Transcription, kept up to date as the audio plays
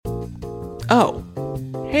Oh,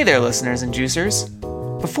 hey there listeners and juicers.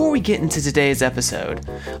 Before we get into today's episode,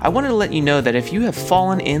 I wanted to let you know that if you have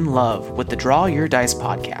fallen in love with the Draw Your Dice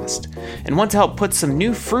podcast and want to help put some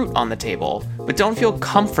new fruit on the table, but don't feel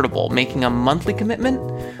comfortable making a monthly commitment,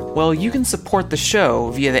 well, you can support the show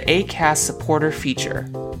via the Acast supporter feature.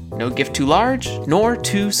 No gift too large, nor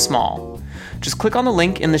too small. Just click on the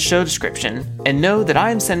link in the show description and know that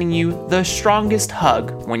I am sending you the strongest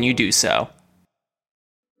hug when you do so.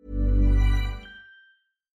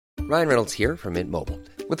 Ryan Reynolds here from Mint Mobile.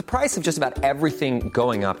 With the price of just about everything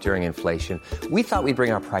going up during inflation, we thought we'd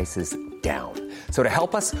bring our prices down. So to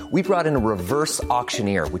help us, we brought in a reverse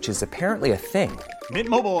auctioneer, which is apparently a thing. Mint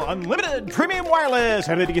Mobile Unlimited Premium Wireless.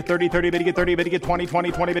 How to get 30, 30, bit to get 30, bit to get 20, 20,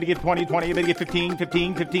 20, bit to get 20, 20, bit to get 15,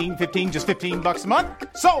 15, 15, 15, just $15 a month?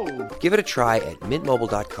 Sold! Give it a try at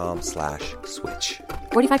mintmobile.com/switch.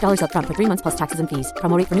 $45 up front for 3 months plus taxes and fees.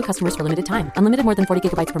 Promo rate for new customers for limited time. Unlimited more than 40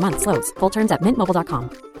 gigabytes per month. Slows full terms at mintmobile.com.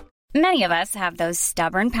 Many of us have those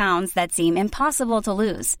stubborn pounds that seem impossible to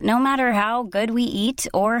lose, no matter how good we eat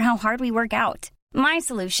or how hard we work out. My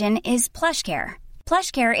solution is PlushCare.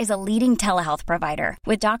 PlushCare is a leading telehealth provider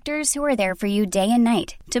with doctors who are there for you day and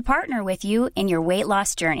night to partner with you in your weight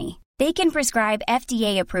loss journey. They can prescribe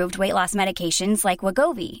FDA-approved weight loss medications like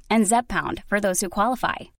Wegovy and Zepbound for those who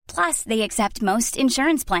qualify. Plus, they accept most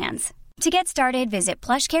insurance plans. To get started, visit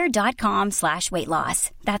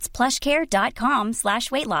plushcare.com/weightloss. That's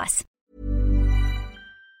plushcare.com/weightloss.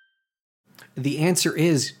 The answer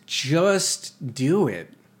is just do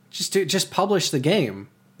it. Just publish the game.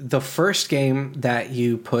 The first game that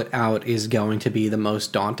you put out is going to be the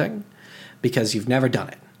most daunting because you've never done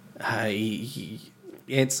it.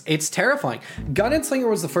 It's terrifying. Gun and Slinger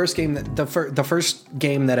was the first game the first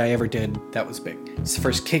game that I ever did that was big. It's the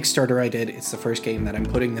first Kickstarter I did. It's the first game that I'm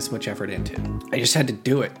putting this much effort into. I just had to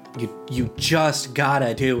do it. You just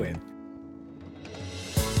gotta do it.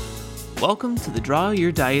 Welcome to the Draw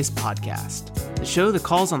Your Dice podcast, the show that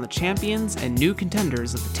calls on the champions and new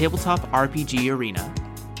contenders of the tabletop RPG arena.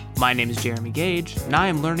 My name is Jeremy Gage, and I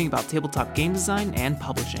am learning about tabletop game design and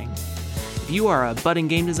publishing. If you are a budding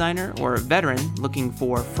game designer or a veteran looking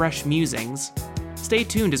for fresh musings, stay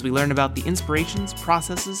tuned as we learn about the inspirations,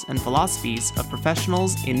 processes, and philosophies of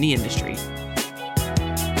professionals in the industry.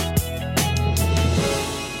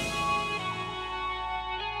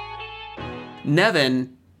 Nevyn,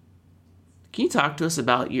 can you talk to us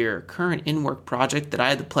about your current in-work project that I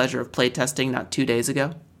had the pleasure of playtesting not 2 days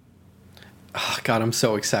ago? Oh, God, I'm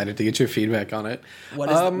so excited to get your feedback on it.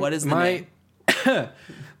 What is the name?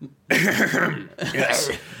 Yes.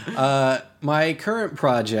 My current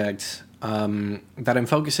project that I'm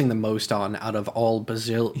focusing the most on out of all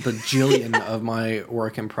bajillion of my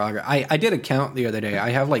work in progress. I did a count the other day. I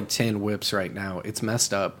have like 10 whips right now. It's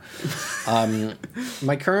messed up.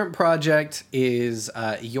 My current project is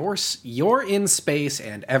You're in Space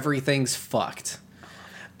and Everything's Fucked.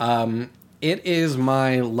 It is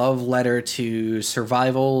my love letter to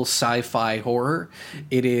survival sci-fi horror.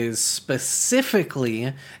 It is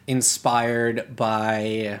specifically inspired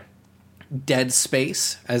by Dead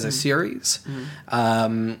Space as a series,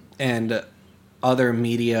 and other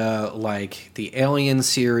media like the Alien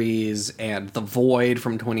series and The Void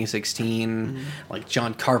from 2016, like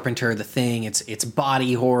John Carpenter, The Thing. It's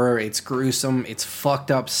body horror, it's gruesome, it's fucked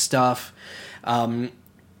up stuff.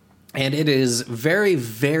 And it is very,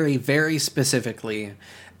 very, very specifically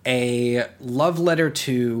a love letter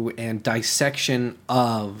to and dissection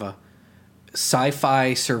of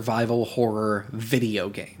sci-fi survival horror video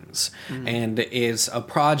games. And is a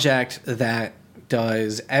project that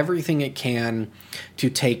does everything it can to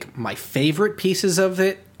take my favorite pieces of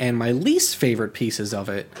it and my least favorite pieces of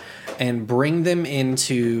it and bring them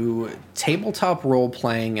into tabletop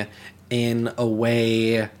role-playing in a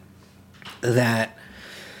way that...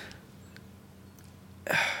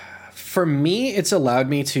 For me, it's allowed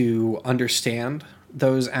me to understand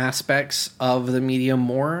those aspects of the medium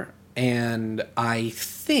more, and I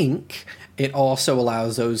think it also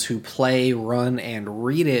allows those who play, run, and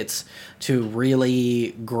read it to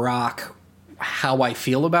really grok how I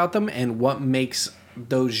feel about them and what makes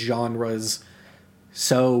those genres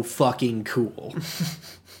so fucking cool.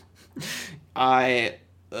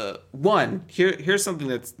 Here's something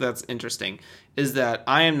that's interesting, is that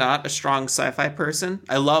I am not a strong sci-fi person.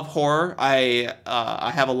 I love horror. I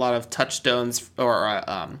have a lot of touchstones or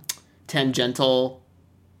tangential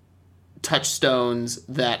touchstones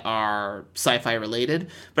that are sci-fi related,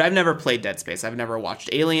 but I've never played Dead Space. I've never watched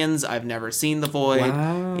Aliens. I've never seen The Void.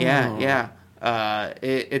 Wow. Yeah.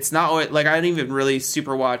 It's not like I don't even really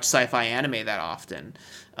super watch sci-fi anime that often.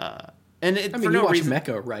 And you watch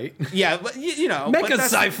Mecha, right? Yeah, but you know, Mecha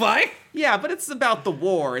sci-fi. Yeah, but it's about the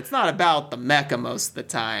war. It's not about the mecha most of the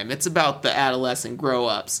time. It's about the adolescent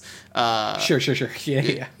grow-ups. Sure.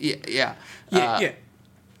 Yeah. Yeah.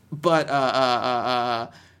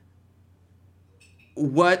 But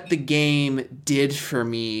what the game did for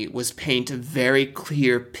me was paint a very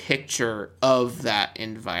clear picture of that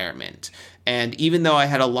environment. And even though I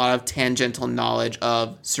had a lot of tangential knowledge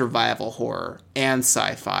of survival horror and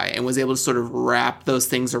sci-fi and was able to sort of wrap those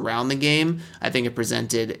things around the game, I think it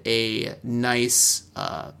presented a nice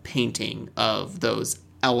painting of those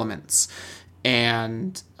elements.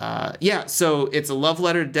 And so it's a love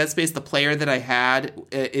letter to Dead Space. The player that I had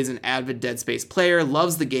is an avid Dead Space player,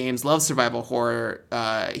 loves the games, loves survival horror.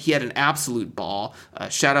 He had an absolute ball.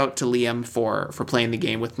 Shout out to Liam for playing the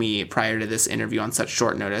game with me prior to this interview on such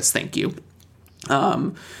short notice. Thank you.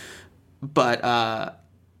 So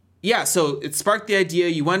it sparked the idea.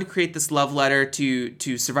 You wanted to create this love letter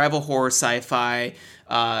to survival horror sci-fi.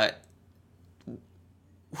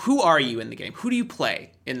 Who are you in the game? Who do you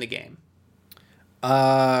play in the game?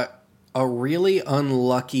 A really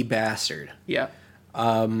unlucky bastard. Yeah.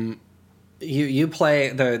 You play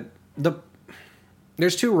the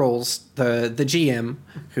there's two roles, the GM,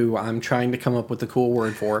 who I'm trying to come up with a cool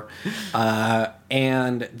word for,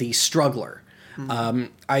 and the struggler.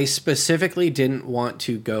 I specifically didn't want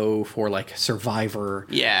to go for like survivor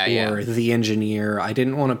or the engineer. I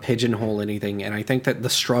didn't want to pigeonhole anything, and I think that the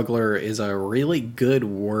struggler is a really good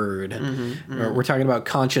word. We're talking about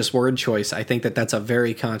conscious word choice. I think that that's a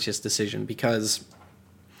very conscious decision because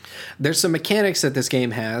there's some mechanics that this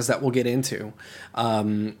game has that we'll get into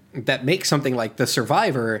that make something like the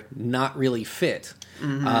survivor not really fit.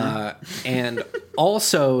 And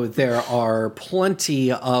also there are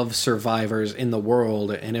plenty of survivors in the world,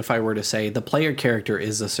 and if I were to say the player character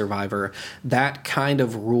is a survivor, that kind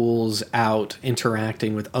of rules out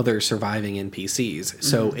interacting with other surviving NPCs.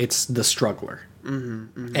 So it's the struggler.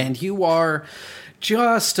 And you are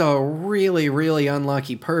just a really, really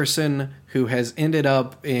unlucky person who has ended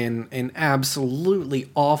up in an absolutely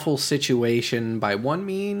awful situation by one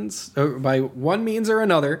means or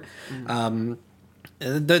another.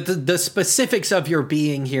 The specifics of your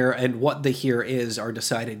being here and what the here is are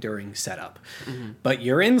decided during setup. But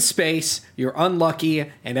you're in space, you're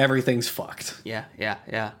unlucky, and everything's fucked. Yeah.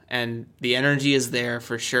 And the energy is there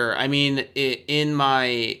for sure. I mean, in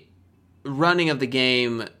my running of the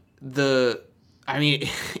game, it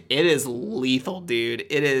is lethal, dude.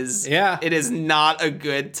 It is not a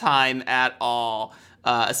good time at all,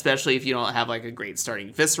 especially if you don't have like a great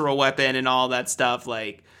starting visceral weapon and all that stuff.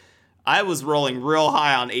 Like, I was rolling real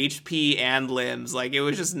high on HP and limbs. Like, it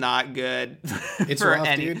was just not good. It's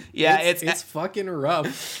rough, dude. Yeah, it's fucking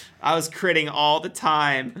rough. I was critting all the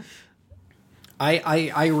time.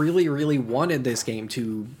 I really, really wanted this game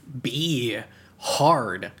to be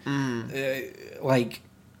hard. Like,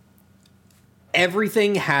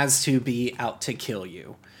 everything has to be out to kill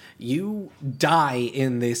you. You die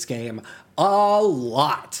in this game a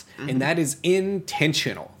lot, and that is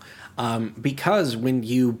intentional. Because when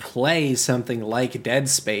you play something like Dead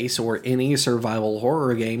Space or any survival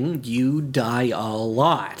horror game, you die a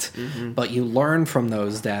lot. But you learn from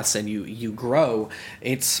those deaths and you grow.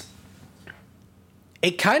 It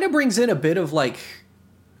kind of brings in a bit of like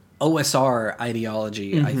OSR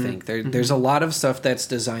ideology, I think. There's a lot of stuff that's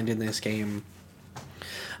designed in this game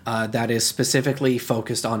that is specifically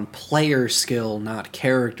focused on player skill, not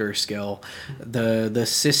character skill. The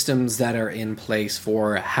systems that are in place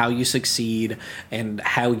for how you succeed and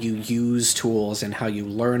how you use tools and how you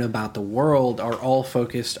learn about the world are all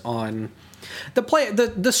focused on the player.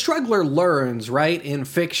 The struggler learns, right, in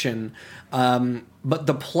fiction, but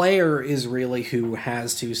the player is really who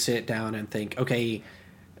has to sit down and think, okay,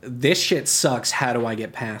 this shit sucks, how do I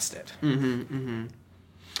get past it?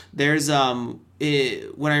 There's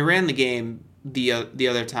when I ran the game the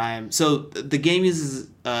other time, so the game uses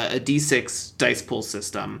a D6 dice pool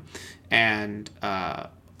system, and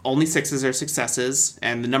only 6s are successes,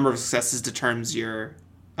 and the number of successes determines your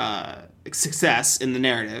success in the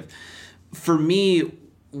narrative. For me,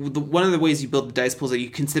 one of the ways you build the dice pool is that you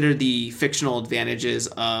consider the fictional advantages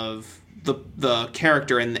of the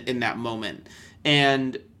character in that moment,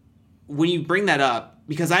 and when you bring that up,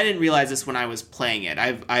 because I didn't realize this when I was playing it.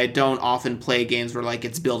 I don't often play games where like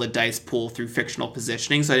it's build a dice pool through fictional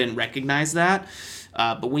positioning, so I didn't recognize that.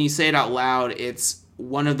 But when you say it out loud, it's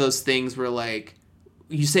one of those things where like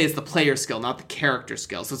you say it's the player skill, not the character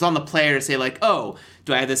skill. So it's on the player to say like, oh,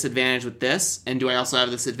 do I have this advantage with this? And do I also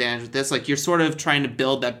have this advantage with this? Like you're sort of trying to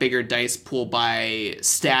build that bigger dice pool by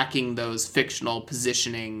stacking those fictional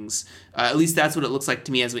positionings. At least that's what it looks like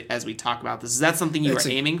to me as we talk about this. Is that something you were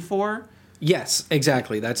aiming for? Yes,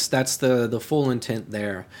 exactly. That's the full intent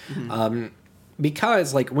there.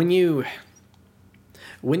 Because like when you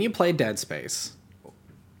play Dead Space,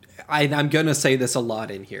 I'm gonna say this a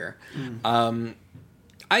lot in here.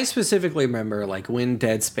 I specifically remember like when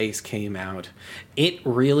Dead Space came out, it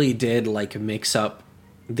really did like mix up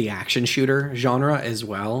the action shooter genre as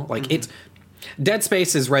well. Like it's Dead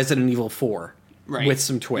Space is Resident Evil 4 with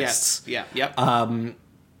some twists. Yes. Yeah. Yep.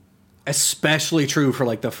 Especially true for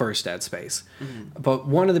like the first Dead Space. But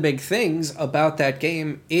one of the big things about that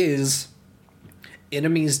game is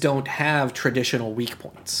enemies don't have traditional weak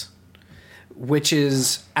points, which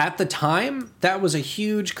is at the time that was a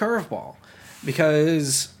huge curveball.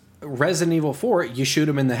 Because Resident Evil 4, you shoot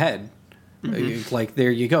them in the head. Like,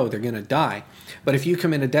 there you go, they're going to die. But if you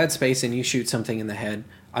come into Dead Space and you shoot something in the head,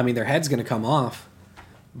 I mean, their head's going to come off.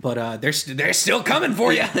 But they're still coming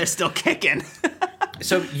for you. Yeah, they're still kicking.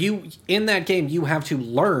 So in that game, you have to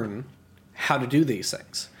learn how to do these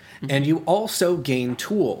things. And you also gain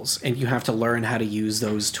tools, and you have to learn how to use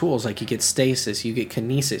those tools. Like, you get stasis, you get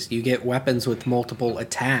kinesis, you get weapons with multiple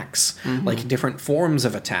attacks, like different forms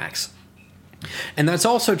of attacks. And that's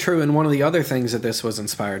also true in one of the other things that this was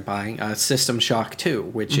inspired by, System Shock 2,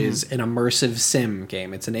 which is an immersive sim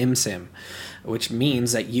game. It's an MSim, which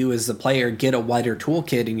means that you as the player get a wider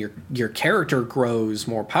toolkit and your character grows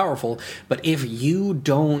more powerful. But if you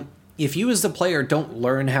as the player don't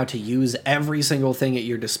learn how to use every single thing at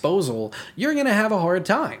your disposal, you're going to have a hard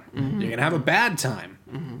time. You're going to have a bad time.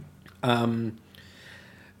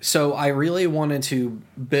 So I really wanted to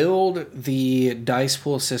build the dice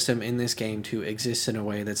pool system in this game to exist in a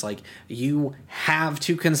way that's like, you have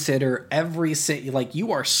to consider like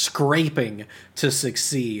you are scraping to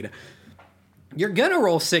succeed. You're gonna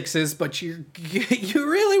roll sixes, but you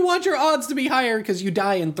really want your odds to be higher because you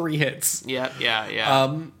die in 3 hits. Yeah.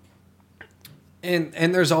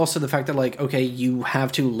 And there's also the fact that, like, okay, you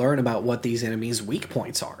have to learn about what these enemies' weak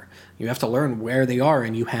points are. You have to learn where they are,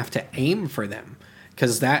 and you have to aim for them.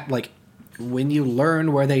 Because that, like, when you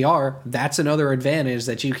learn where they are, that's another advantage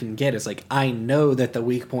that you can get. It's like, I know that the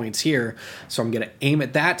weak point's here, so I'm going to aim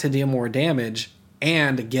at that to deal more damage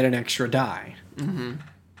and get an extra die.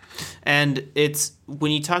 And it's,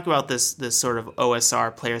 when you talk about this sort of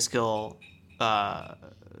OSR, player skill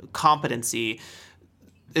competency,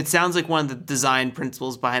 it sounds like one of the design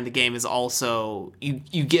principles behind the game is also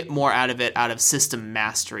you get more out of it out of system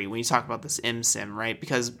mastery when you talk about this MSim, right?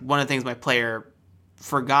 Because one of the things my player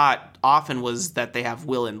forgot often was that they have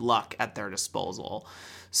will and luck at their disposal.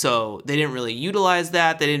 So they didn't really utilize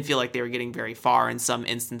that. They didn't feel like they were getting very far in some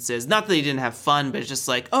instances. Not that they didn't have fun, but it's just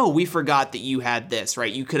like, oh, we forgot that you had this,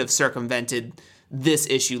 right? You could have circumvented this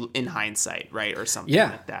issue in hindsight, right? Or something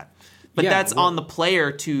like that. But that's on the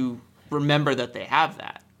player to remember that they have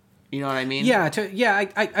that. You know what I mean?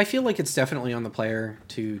 I feel like it's definitely on the player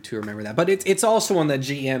to remember that. But it's also on the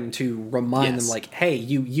GM to remind them, like, hey,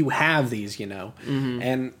 you have these, you know?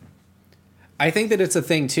 And I think that it's a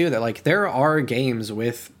thing, too, that, like, there are games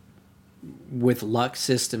with luck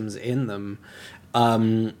systems in them.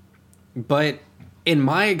 But in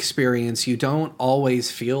my experience, you don't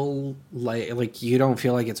always feel like you don't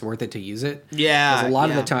feel like it's worth it to use it. Yeah. A lot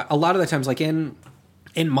of the times, like in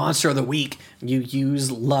Monster of the Week, you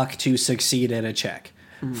use luck to succeed at a check.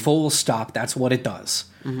 Full stop. That's what it does.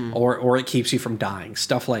 Or it keeps you from dying.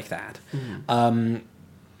 Stuff like that. In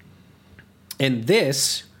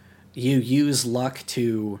this, you use luck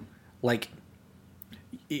to, like,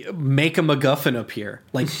 make a MacGuffin appear.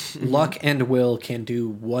 Like, luck and will can do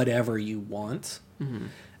whatever you want.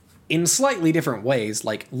 In slightly different ways.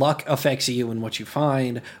 Like, luck affects you and what you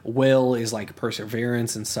find. Will is like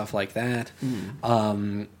perseverance and stuff like that.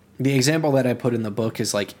 The example that I put in the book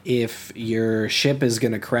is, like, if your ship is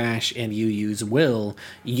going to crash and you use will,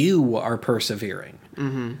 you are persevering.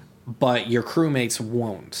 But your crewmates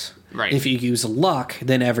won't. Right. If you use luck,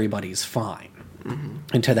 then everybody's fine.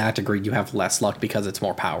 And to that degree, you have less luck because it's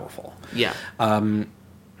more powerful. Yeah.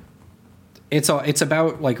 It's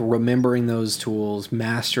about, like, remembering those tools,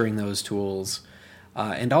 mastering those tools,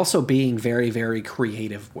 and also being very, very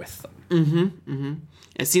creative with them.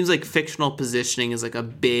 It seems like fictional positioning is, like, a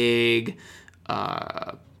big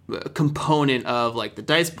component of, like, the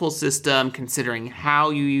dice pool system, considering how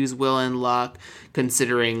you use will and luck,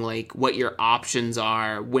 considering, like, what your options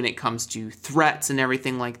are when it comes to threats and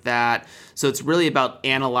everything like that. So it's really about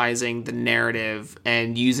analyzing the narrative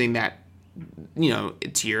and using that, you know,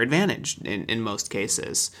 to your advantage in most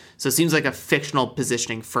cases. So it seems like a fictional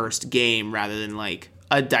positioning first game rather than, like,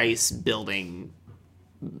 a dice building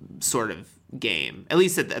sort of game, at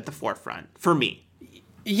least at the forefront for me.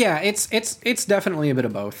 Yeah, it's definitely a bit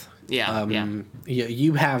of both. Yeah,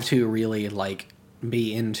 You have to really like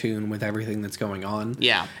be in tune with everything that's going on.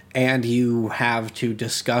 Yeah. And you have to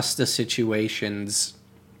discuss the situations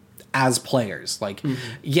as players. Like,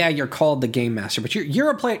 yeah, you're called the game master, but you're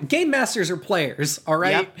a player. Game masters are players, all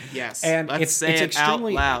right? Yep. Yes. And Let's say it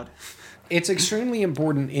extremely out loud. It's extremely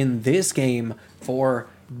important in this game for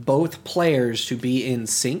both players to be in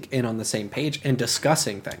sync and on the same page and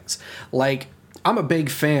discussing things. Like, I'm a big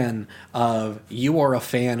fan of, you are a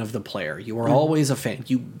fan of the player. You are always a fan.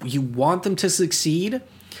 You want them to succeed,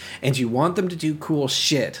 and you want them to do cool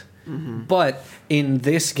shit. But in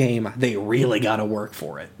this game, they really got to work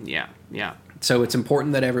for it. Yeah. So it's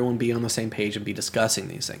important that everyone be on the same page and be discussing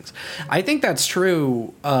these things. I think that's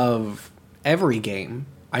true of every game.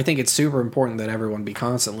 I think it's super important that everyone be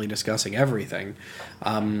constantly discussing everything.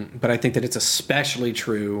 But I think that it's especially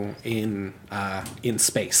true in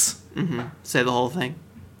space. Say the whole thing.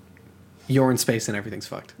 You're in space and everything's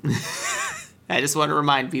fucked. I just want to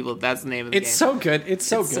remind people that's the name of the game. It's so good. It's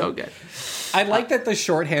so good. I like that the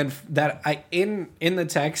shorthand that in the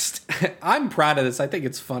text. I'm proud of this. I think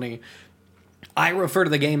it's funny. I refer to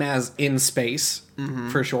the game as In Space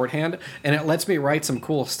for shorthand, and it lets me write some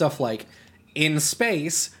cool stuff like in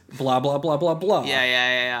space, blah blah blah blah blah.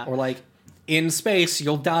 Yeah. Or like, in space,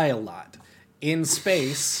 you'll die a lot. In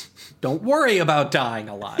space, don't worry about dying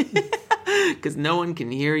a lot. Because no one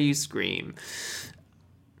can hear you scream.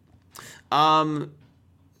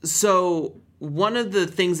 So one of the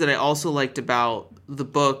things that I also liked about the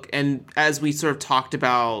book, and as we sort of talked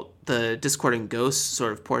about the Discord and Ghosts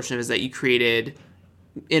sort of portion of it, is that you created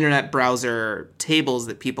internet browser tables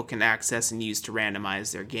that people can access and use to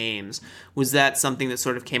randomize their games. Was that something that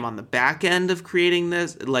sort of came on the back end of creating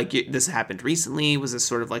this? Like, this happened recently? Was this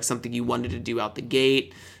sort of like something you wanted to do out the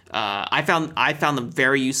gate? I found them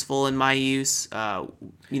very useful in my use.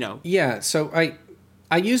 Yeah, so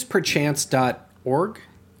I use perchance.org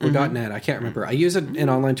or .net, I can't remember. I use an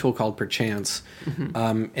online tool called Perchance,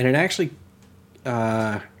 and it actually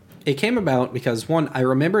it came about because, one, I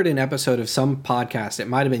remembered an episode of some podcast, it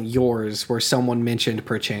might have been yours, where someone mentioned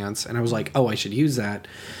Perchance, and I was like, oh, I should use that.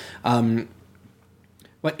 But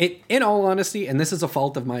in all honesty, and this is a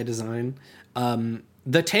fault of my design,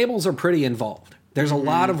 the tables are pretty involved. There's a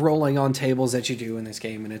lot of rolling on tables that you do in this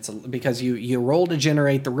game, and it's because you roll to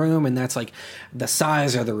generate the room, and that's like the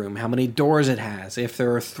size of the room, how many doors it has, if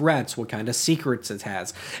there are threats, what kind of secrets it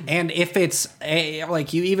has, and if it's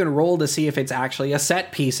like you even roll to see if it's actually a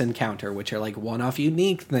set piece encounter, which are like one-off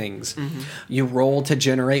unique things. You roll to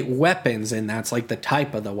generate weapons, and that's like the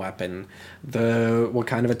type of the weapon, what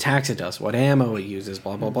kind of attacks it does, what ammo it uses,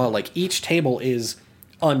 blah blah blah. Like, each table is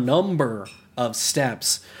a number of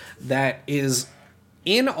steps that is,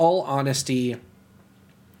 in all honesty,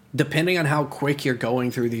 depending on how quick you're going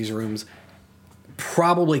through these rooms,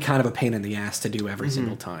 probably kind of a pain in the ass to do every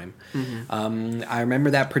single time. I remember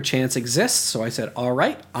that Perchance exists, so I said, all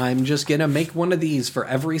right, I'm just going to make one of these for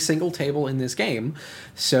every single table in this game,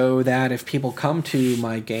 so that if people come to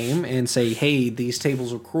my game and say, hey, these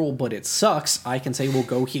tables are cool, but it sucks, I can say, well,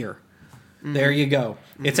 go here. There you go.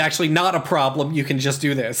 It's actually not a problem. You can just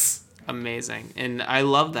do this. Amazing. And I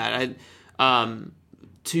love that.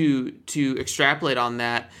 To extrapolate on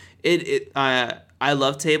that, I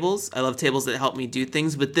love tables. I love tables that help me do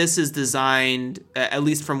things, but this is designed, at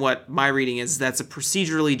least from what my reading is, that's a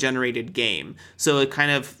procedurally generated game. So it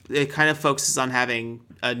kind of focuses on having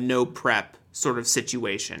a no prep sort of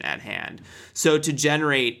situation at hand. So to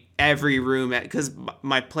generate every room, because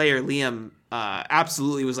my player Liam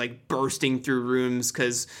absolutely was like bursting through rooms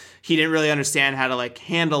because he didn't really understand how to like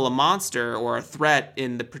handle a monster or a threat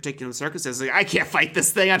in the particular circumstances. Like, I can't fight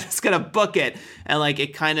this thing, I'm just gonna book it. And like,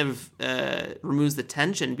 it kind of removes the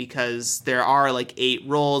tension because there are like 8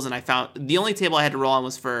 rolls, and I found the only table I had to roll on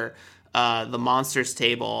was for the monsters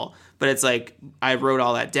table, but it's like I wrote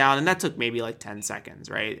all that down, and that took maybe like 10 seconds,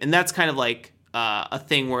 right? And that's kind of like a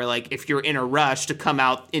thing where like if you're in a rush to come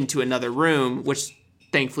out into another room, which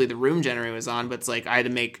thankfully the room generator was on, but it's like I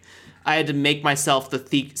had to make myself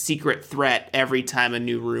the secret threat every time a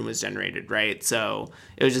new room was generated, right? So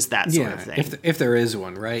it was just that sort of thing. If there is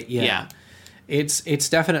one, right? Yeah. It's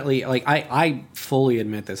definitely like I fully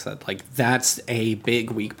admit this, that like that's a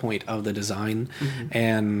big weak point of the design,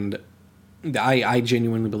 and I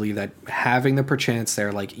genuinely believe that having the Perchance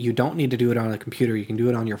there, like, you don't need to do it on a computer, you can do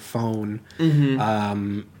it on your phone.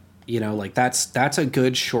 Like that's a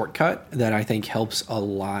good shortcut that I think helps a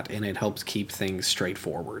lot, and it helps keep things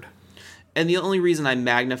straightforward. And the only reason I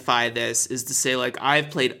magnify this is to say, like, I've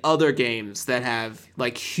played other games that have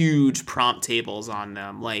like huge prompt tables on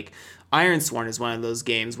them. Like Ironsworn is one of those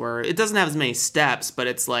games where it doesn't have as many steps, but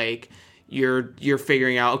it's like you're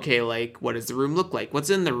figuring out, okay, like, what does the room look like? What's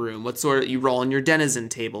in the room? What sort of, you roll on your denizen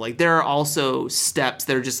table. Like, there are also steps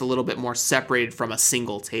that are just a little bit more separated from a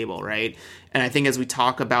single table, right? And I think as we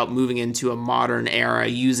talk about moving into a modern era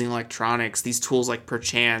using electronics, these tools like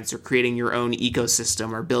Perchance or creating your own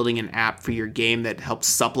ecosystem or building an app for your game that helps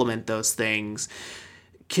supplement those things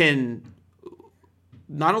can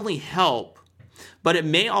not only help, but it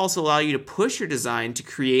may also allow you to push your design to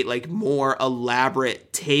create like more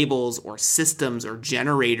elaborate tables or systems or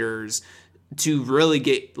generators to really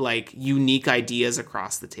get like unique ideas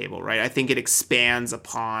across the table, right? I think it expands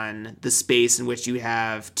upon the space in which you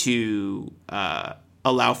have to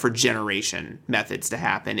allow for generation methods to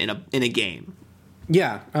happen in a game.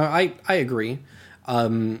 Yeah, I agree.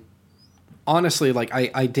 Honestly, like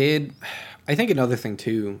I think another thing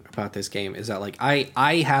too about this game is that like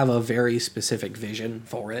I have a very specific vision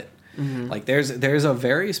for it. Mm-hmm. Like there's a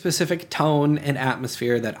very specific tone and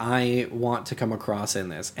atmosphere that I want to come across in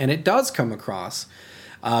this, and it does come across.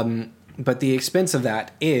 But the expense of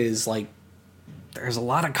that is like there's a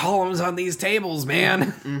lot of columns on these tables,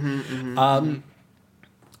 man. Mm-hmm, mm-hmm.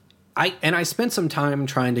 I spent some time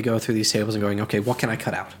trying to go through these tables and going, okay, what can I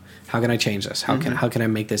cut out? How can I change this? How can I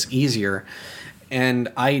make this easier?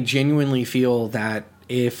 And I genuinely feel that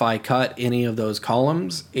if I cut any of those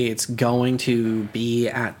columns, it's going to be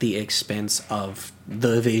at the expense of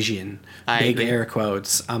the vision. I agree. Air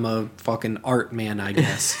quotes. I'm a fucking art man, I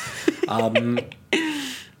guess.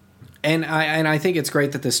 And I think it's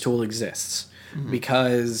great that this tool exists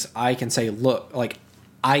because I can say, look, like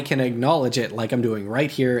I can acknowledge it like I'm doing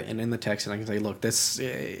right here and in the text, and I can say, look, this.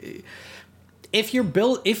 If you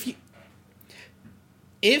build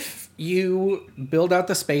out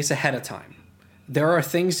the space ahead of time, there are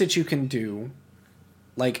things that you can do,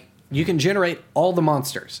 like you can generate all the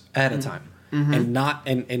monsters ahead of time and not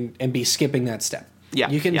and be skipping that step. Yeah,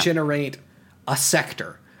 you can generate a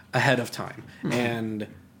sector ahead of time, and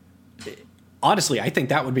honestly, I think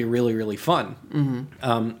that would be really, really fun.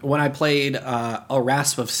 When I played A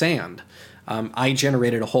Rasp of Sand, I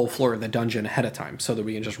generated a whole floor of the dungeon ahead of time so that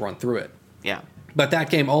we can just run through it. Yeah. But that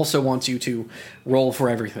game also wants you to roll for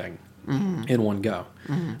everything in one go.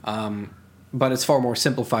 But it's far more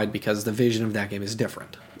simplified because the vision of that game is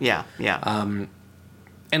different. Yeah, yeah.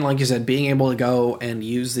 And like you said, being able to go and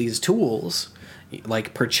use these tools,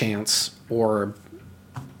 like Perchance or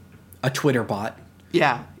a Twitter bot,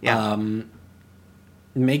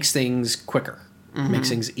 makes things quicker, makes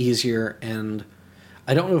things easier, and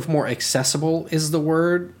I don't know if more accessible is the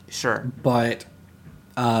word. Sure. But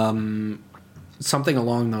something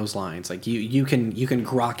along those lines. Like you can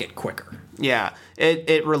grok it quicker. Yeah,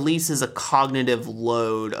 it releases a cognitive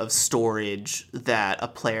load of storage that a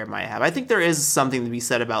player might have. I think there is something to be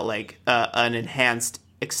said about like an enhanced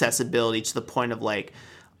accessibility to the point of like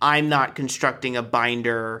I'm not constructing a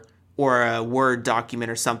binder or a Word document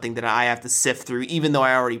or something that I have to sift through, even though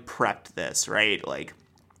I already prepped this, right? Like,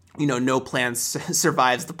 you know, no plan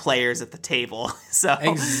survives the players at the table. So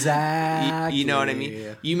exactly, you know what I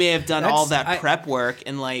mean. You may have done all that prep work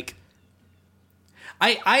and like,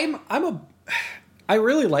 I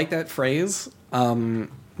really like that phrase.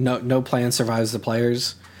 No plan survives the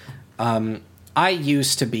players. I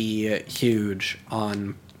used to be huge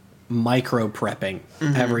on micro prepping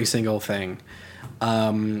every single thing.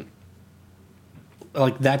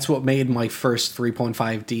 Like that's what made my first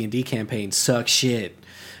 3.5 D&D campaign suck shit.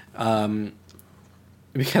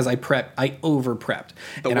 Because I over prepped.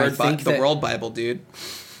 The World Bible, dude.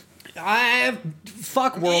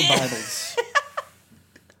 Fuck World Bibles.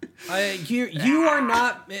 You are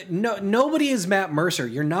not. Nobody is Matt Mercer.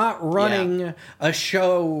 You're not running a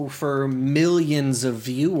show for millions of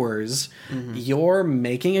viewers. You're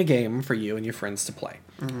making a game for you and your friends to play.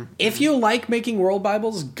 If you like making World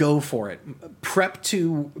Bibles, go for it. Prep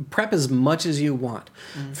as much as you want.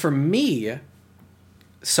 For me,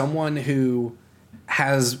 someone who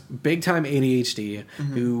has big time ADHD,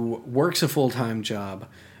 who works a full-time job,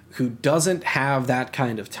 who doesn't have that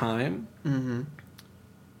kind of time,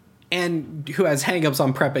 and who has hang-ups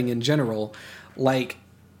on prepping in general, like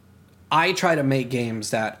I try to make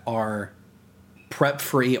games that are prep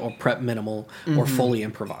free or prep minimal or fully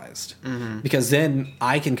improvised, because then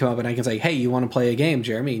I can come up and I can say, hey, you want to play a game,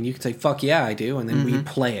 Jeremy? And you can say, fuck yeah, I do, and then we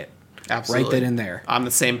play it. Absolutely. Right then and there. I'm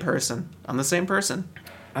the same person.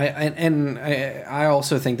 I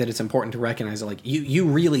also think that it's important to recognize that like you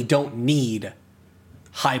really don't need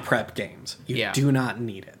high prep games. You do not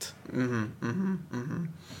need it.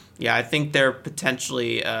 Yeah, I think they're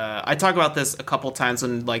potentially... I talk about this a couple times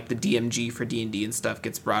when, like, the DMG for D&D and stuff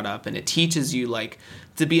gets brought up, and it teaches you, like,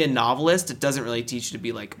 to be a novelist. It doesn't really teach you to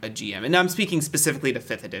be, like, a GM. And I'm speaking specifically to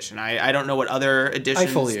 5th edition. I don't know what other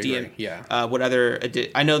editions... I fully agree, yeah. What other...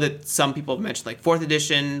 I know that some people have mentioned, like, 4th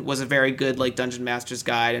edition was a very good, like, Dungeon Master's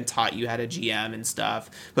Guide and taught you how to GM and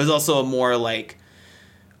stuff. But it's also a more, like...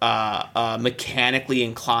 mechanically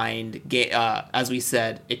inclined game, as we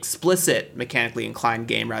said, explicit mechanically inclined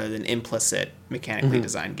game rather than implicit mechanically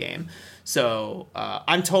designed game. So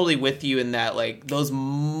I'm totally with you in that, like, those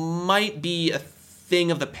might be a thing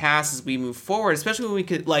of the past as we move forward, especially when we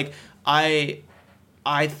could, like, I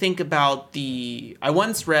think about I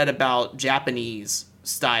once read about Japanese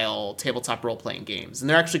style tabletop role-playing games, and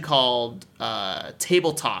they're actually called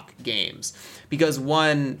table talk games. Because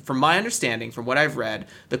one, from my understanding, from what I've read,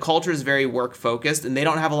 the culture is very work-focused, and they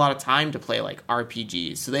don't have a lot of time to play, like,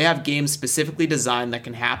 RPGs. So they have games specifically designed that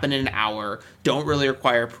can happen in an hour, don't really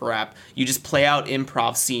require prep. You just play out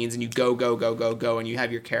improv scenes, and you go, and you have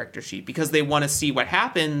your character sheet. Because they want to see what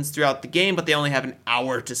happens throughout the game, but they only have an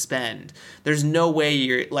hour to spend. There's no way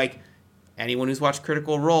you're, like, anyone who's watched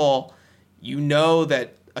Critical Role, you know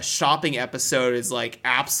that a shopping episode is, like,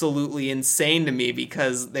 absolutely insane to me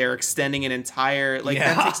because they're extending an entire, like,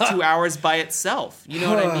 that takes 2 hours by itself. You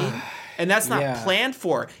know what I mean? And that's not planned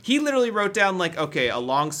for. He literally wrote down, like, okay, a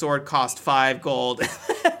longsword cost 5 gold.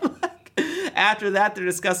 Like, after that, they're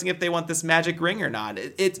discussing if they want this magic ring or not.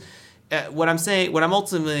 It's what I'm saying, what I'm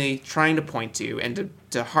ultimately trying to point to, and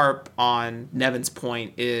to harp on Nevyn's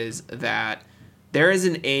point, is that there is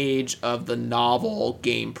an age of the novel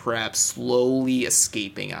game prep slowly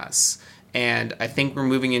escaping us. And I think we're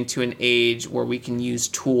moving into an age where we can use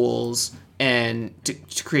tools and to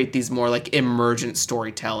create these more, like, emergent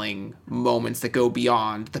storytelling moments that go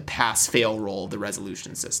beyond the pass-fail role of the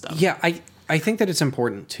resolution system. Yeah, I think that it's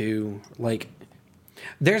important to, like,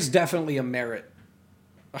 there's definitely a merit.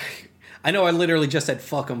 I know I literally just said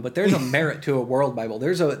fuck them, but there's a merit to a world Bible.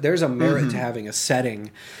 There's a merit to having a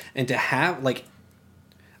setting, and to have, like,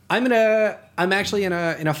 I'm actually in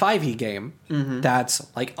a 5e game that's,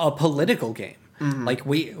 like, a political game. Like,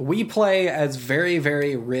 we play as very,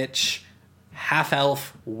 very rich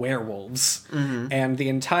half-elf werewolves, and the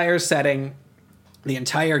entire setting, the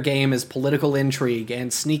entire game is political intrigue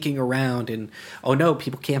and sneaking around, and oh no,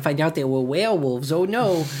 people can't find out they were werewolves. Oh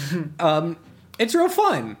no, it's real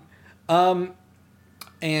fun.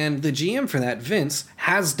 And the GM for that, Vince,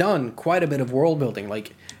 has done quite a bit of world building.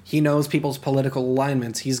 Like, he knows people's political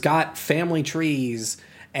alignments. He's got family trees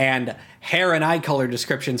and hair and eye color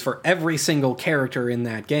descriptions for every single character in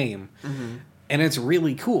that game. And it's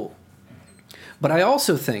really cool. But I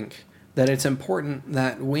also think that it's important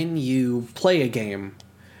that when you play a game,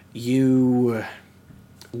 you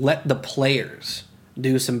let the players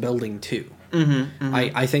do some building too.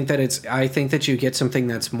 I think that you get something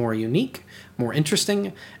that's more unique, more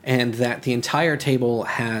interesting, and that the entire table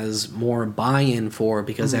has more buy-in for,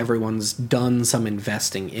 because everyone's done some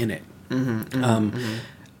investing in it.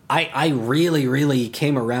 I really, really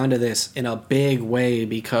came around to this in a big way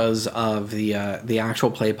because of the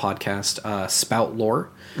actual play podcast, Spout Lore.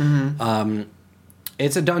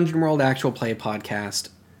 It's a Dungeon World actual play podcast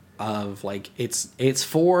of, like, it's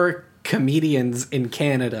for comedians in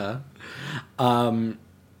Canada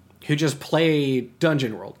who just play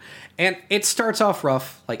Dungeon World. And it starts off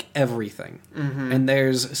rough, like everything. And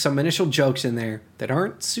there's some initial jokes in there that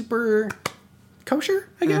aren't super kosher,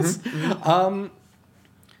 I guess.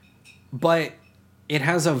 But it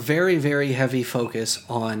has a very, very heavy focus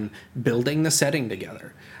on building the setting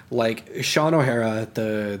together. Like, Sean O'Hara,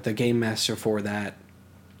 the game master for that,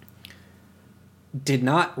 did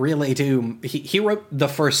not really do... He wrote the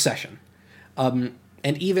first session.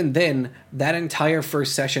 And even then, that entire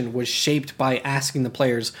first session was shaped by asking the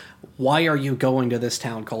players, why are you going to this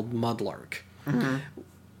town called Mudlark?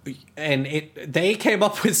 And they came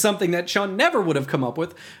up with something that Sean never would have come up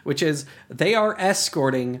with, which is they are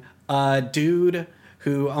escorting a dude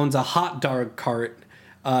who owns a hot dog cart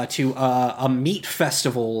to a meat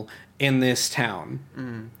festival in this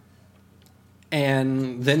town.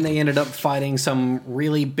 And then they ended up fighting some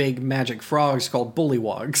really big magic frogs called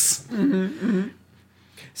bullywogs.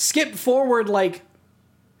 Skip forward, like,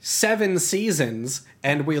 7 seasons,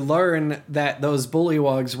 and we learn that those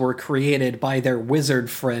bullywogs were created by their wizard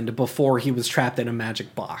friend before he was trapped in a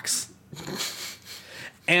magic box.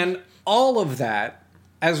 And all of that,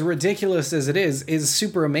 as ridiculous as it is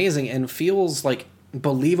super amazing and feels, like,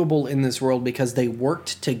 believable in this world because they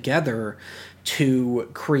worked together to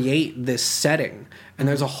create this setting. And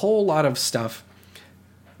there's a whole lot of stuff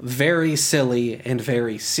very silly and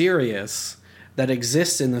very serious that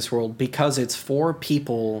exists in this world because it's for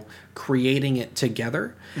people creating it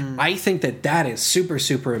together. I think that is super,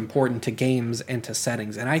 super important to games and to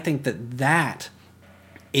settings. And I think that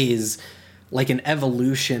is like an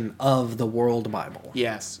evolution of the World Bible.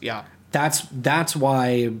 Yes, yeah. That's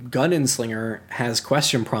why Gunnslinger has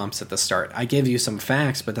question prompts at the start. I give you some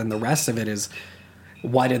facts, but then the rest of it is,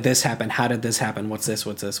 why did this happen? How did this happen? What's this?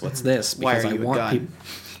 What's this? What's this? Because I want people.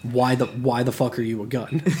 Why the fuck are you a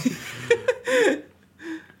gun?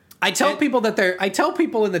 I tell people in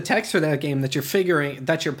the text for that game that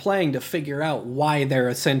you're playing to figure out why they're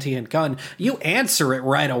a sentient gun. You answer it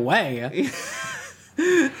right away.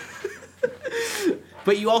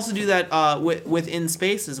 But you also do that within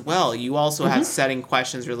space as well. You also have setting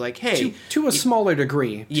questions where like, hey... To a smaller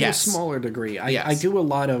degree. Yes. To a smaller degree. Yes. I do a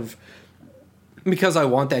lot of... Because I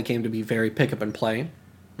want that game to be very pick up and play.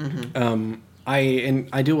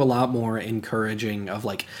 I do a lot more encouraging of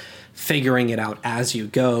like figuring it out as you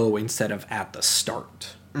go instead of at the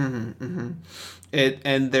start. And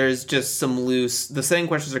there's just some loose... The setting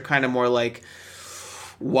questions are kind of more like...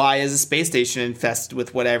 Why is a space station infested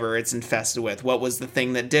with whatever it's infested with? What was the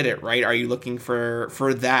thing that did it, right? Are you looking for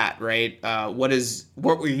that, right? What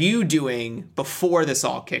were you doing before this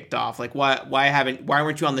all kicked off? Like, why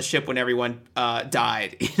weren't you on the ship when everyone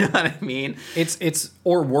died? You know what I mean?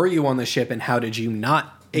 Or were you on the ship and how did you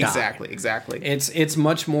not die? Exactly. It's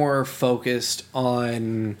much more focused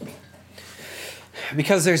on...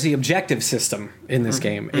 Because there's the objective system in this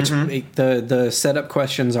game. The setup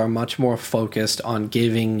questions are much more focused on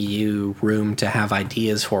giving you room to have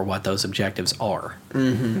ideas for what those objectives are.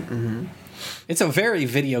 It's a very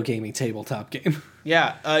video gaming tabletop game.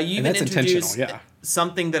 Yeah, you even introduced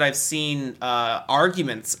something that I've seen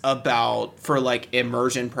arguments about for like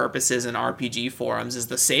immersion purposes in RPG forums is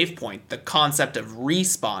the save point, the concept of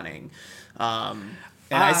respawning.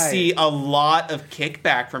 And I see a lot of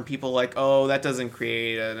kickback from people like, oh, that doesn't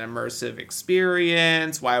create an immersive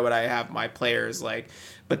experience. Why would I have my players like...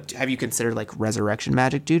 But have you considered like resurrection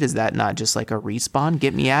magic, dude? Is that not just like a respawn?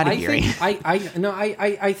 Get me out of here.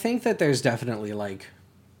 I think that there's definitely like...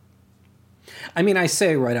 I mean, I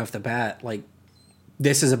say right off the bat, like,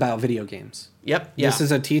 this is about video games. Yep. Yeah. This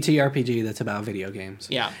is a TTRPG that's about video games.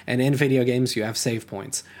 Yeah. And in video games, you have save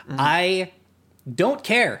points. I don't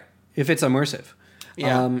care if it's immersive.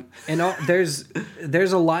 Yeah.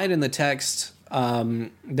 There's a line in the text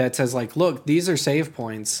that says like, look, these are save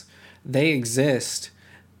points. They exist,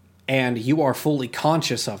 and you are fully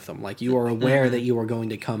conscious of them. Like, you are aware that you are going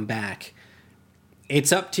to come back.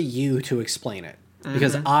 It's up to you to explain it,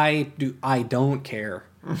 because I don't care.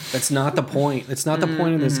 That's not the point. That's not the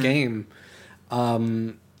point of this game.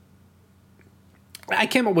 I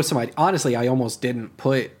came up with some ideas. Honestly, I almost didn't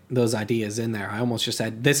put those ideas in there. I almost just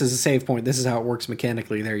said, this is a save point. This is how it works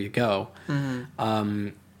mechanically. There you go.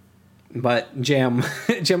 But Jam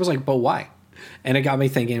was like, but why? And it got me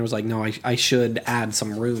thinking. It was like, no, I should add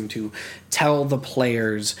some room to tell the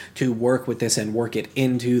players to work with this and work it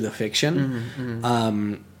into the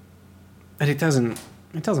fiction. But it doesn't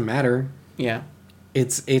matter. Yeah.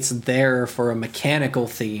 It's there for a mechanical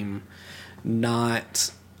theme,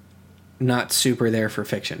 not super there for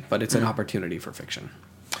fiction, but it's an opportunity for fiction.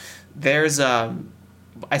 There's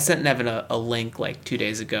I sent Nevyn a link like 2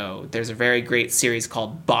 days ago. There's a very great series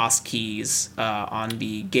called Boss Keys on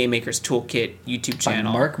the Game Maker's Toolkit YouTube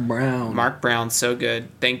channel. By Mark Brown. Mark Brown, so good.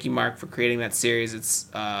 Thank you, Mark, for creating that series.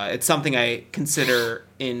 It's something I consider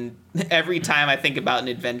in every time I think about an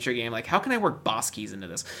adventure game. Like, how can I work Boss Keys into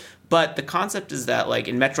this? But the concept is that, like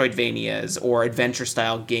in Metroidvanias or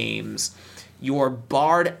adventure-style games, your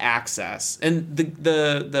barred access, and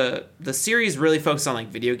the series really focuses on like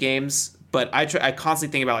video games, but I constantly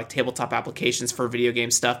think about like tabletop applications for video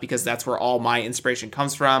game stuff because that's where all my inspiration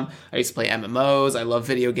comes from. I used to play MMOs. I love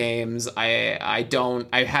video games. I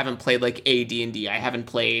haven't played like AD&D. I haven't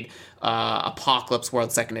played Apocalypse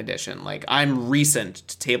World 2nd Edition. Like, I'm recent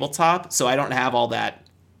to tabletop, so I don't have all that,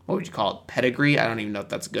 what would you call it, pedigree? I don't even know if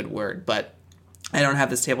that's a good word, but I don't have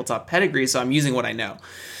this tabletop pedigree, so I'm using what I know.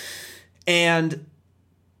 And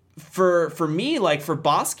for me, like, for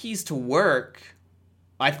Boss Keys to work,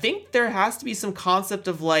 I think there has to be some concept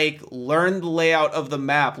of like, learn the layout of the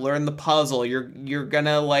map, learn the puzzle. You're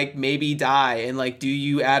gonna like maybe die, and like, do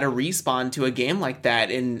you add a respawn to a game like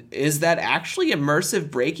that? And is that actually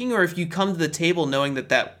immersive breaking, or if you come to the table knowing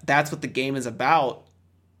that's what the game is about,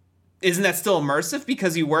 isn't that still immersive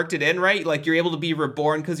because you worked it in, right? Like, you're able to be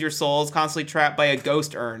reborn because your soul is constantly trapped by a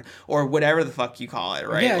ghost urn or whatever the fuck you call it,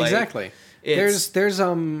 right? Yeah, like, exactly. There's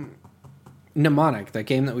Mnemonic, that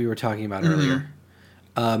game that we were talking about earlier.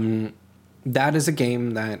 That is a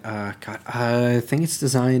game that I think it's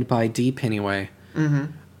designed by D. Pennyway.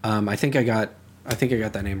 I think I got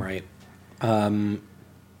that name right.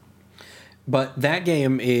 But that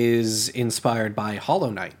game is inspired by Hollow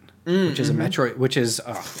Knight, which is a Metroid, which is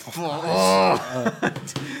so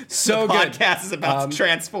good. Podcast is about to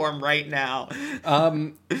transform right now.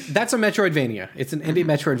 That's a Metroidvania. It's an indie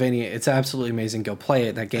Metroidvania. It's absolutely amazing. Go play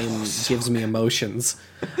it. That game gives me emotions.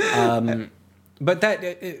 But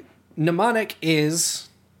that Mnemonic is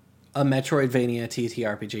a Metroidvania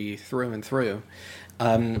TTRPG through and through.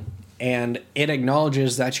 And it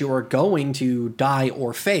acknowledges that you are going to die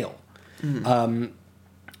or fail.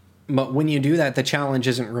 But when you do that, the challenge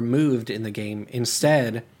isn't removed in the game.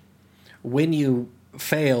 Instead, when you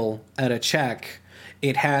fail at a check,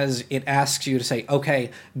 it asks you to say,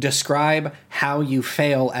 okay, describe how you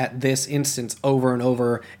fail at this instance over and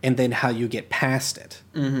over, and then how you get past it.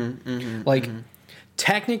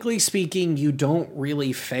 Technically speaking, you don't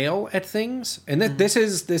really fail at things. And this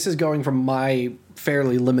is going from my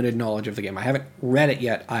fairly limited knowledge of the game. I haven't read it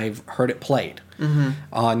yet. I've heard it played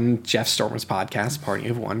on Jeff Stormer's podcast, Party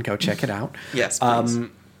of One. Go check it out. Yes, please.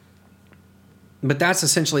 But that's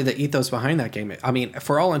essentially the ethos behind that game. I mean,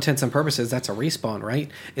 for all intents and purposes, that's a respawn, right?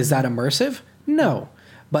 Is that immersive? No.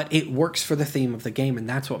 But it works for the theme of the game, and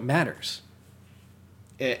that's what matters.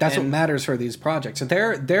 That's what matters for these projects.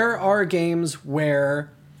 There are games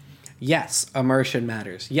where, yes, immersion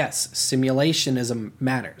matters. Yes, simulationism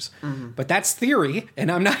matters. But that's theory,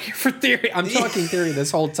 and I'm not here for theory. I'm talking theory this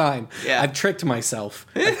whole time. Yeah. I've tricked myself.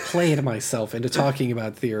 I've played myself into talking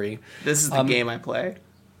about theory. This is the game I play.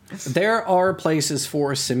 There are places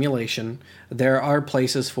for simulation. There are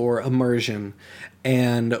places for immersion.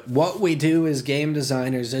 And what we do as game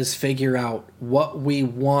designers is figure out what we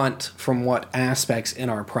want from what aspects in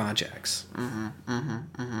our projects.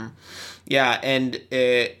 Yeah, and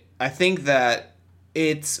I think that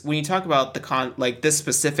it's when you talk about this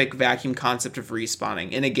specific vacuum concept of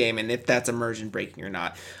respawning in a game, and if that's immersion breaking or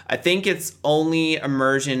not, I think it's only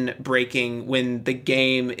immersion breaking when the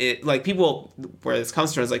game people, where this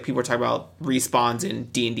comes from is like people are talking about respawns in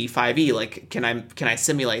D&D 5e. Like, can I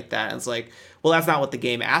simulate that? And it's like, well, that's not what the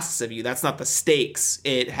game asks of you. That's not the stakes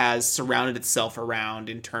it has surrounded itself around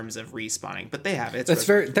in terms of respawning. But they have it. That's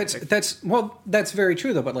very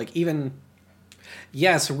true though. But like even.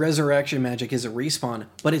 Yes, resurrection magic is a respawn,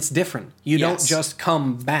 but it's different. You don't just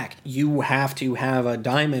come back. You have to have a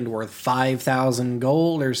diamond worth 5,000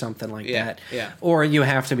 gold or something like that. Yeah. Or you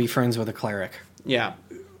have to be friends with a cleric. Yeah.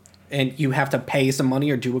 And you have to pay some money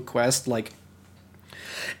or do a quest. Like,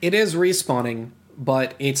 it is respawning,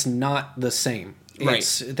 but it's not the same.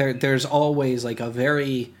 It's, there's always like a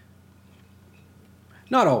very...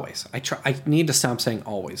 Not always. I need to stop saying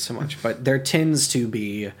always so much, but there tends to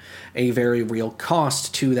be a very real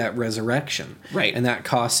cost to that resurrection. Right. And that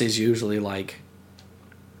cost is usually like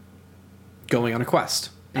going on a quest,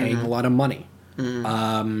 paying a lot of money.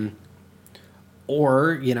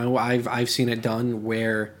 Or, I've seen it done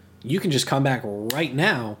where you can just come back right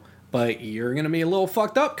now, but you're going to be a little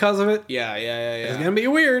fucked up because of it. Yeah. It's going to be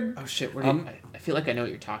weird. Oh, shit. I feel like I know what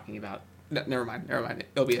you're talking about. No, never mind.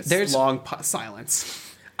 It'll be a long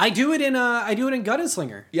silence. I do it in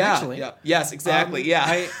Gunslinger. Yeah, actually. Yeah. Yes, exactly.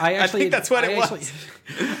 Yeah. I think that's what it was.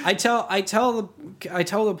 I tell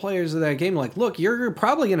the players of that game, like, look, you're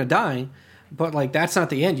probably gonna die, but like that's not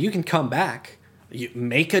the end. You can come back. You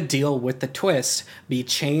make a deal with the twist, be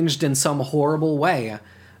changed in some horrible way,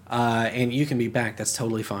 and you can be back. That's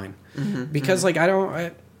totally fine. Because like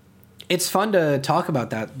it's fun to talk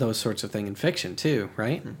about those sorts of things in fiction too,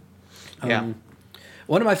 right? Yeah.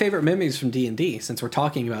 One of my favorite memories from D&D, since we're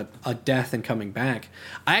talking about a death and coming back,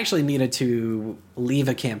 I actually needed to leave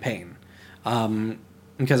a campaign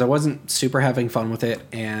because I wasn't super having fun with it,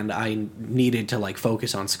 and I needed to like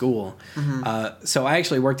focus on school. So I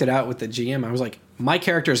actually worked it out with the GM. I was like, my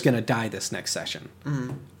character is going to die this next session.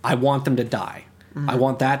 I want them to die. I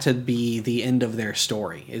want that to be the end of their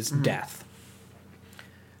story, is death.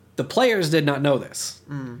 The players did not know this.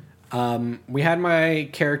 We had my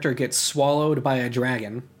character get swallowed by a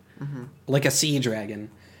dragon, like a sea dragon.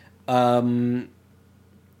 And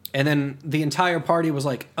then the entire party was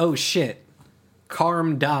like, oh shit,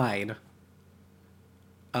 Karm died.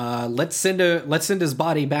 Let's send his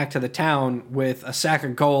body back to the town with a sack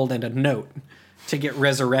of gold and a note to get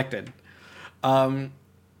resurrected. That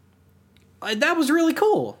was really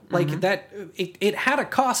cool. Like that, it had a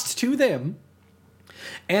cost to them.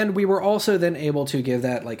 And we were also then able to give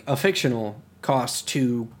that like a fictional cost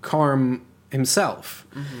to Karm himself,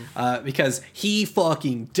 because he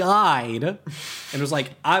fucking died and was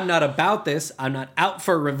like, I'm not about this. I'm not out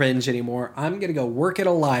for revenge anymore. I'm going to go work at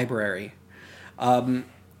a library. And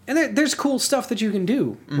And there's cool stuff that you can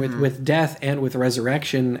do with death and with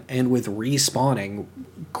resurrection and with respawning,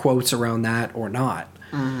 quotes around that or not.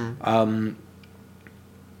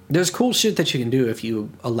 There's cool shit that you can do if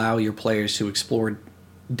you allow your players to explore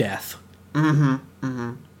death.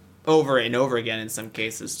 Over and over again in some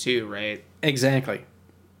cases too, right? Exactly.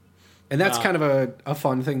 And that's kind of a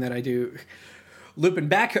fun thing that I do. Looping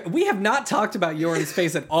back, we have not talked about You're in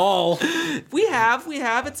Space at all. We have.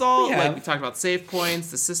 It's all like we talked about save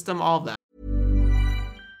points, the system, all of that.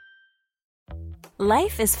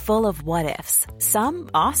 Life is full of what ifs. Some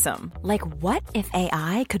awesome, like what if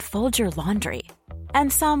AI could fold your laundry?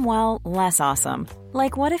 And some, well, less awesome,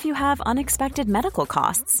 like what if you have unexpected medical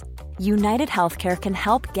costs? United Healthcare can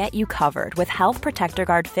help get you covered with Health Protector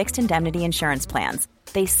Guard fixed indemnity insurance plans.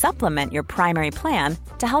 They supplement your primary plan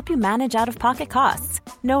to help you manage out-of-pocket costs.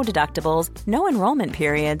 No deductibles, no enrollment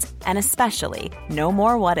periods, and especially no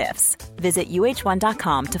more what-ifs. Visit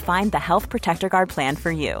uh1.com to find the Health Protector Guard plan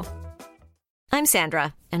for you. I'm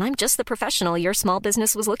Sandra, and I'm just the professional your small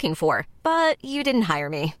business was looking for. But you didn't hire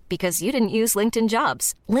me because you didn't use LinkedIn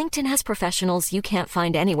Jobs. LinkedIn has professionals you can't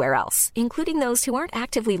find anywhere else, including those who aren't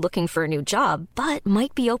actively looking for a new job, but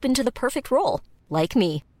might be open to the perfect role, like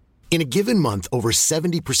me. In a given month, over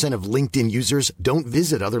 70% of LinkedIn users don't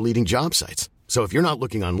visit other leading job sites. So if you're not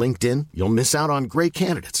looking on LinkedIn, you'll miss out on great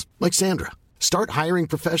candidates like Sandra. Start hiring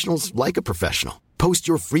professionals like a professional. Post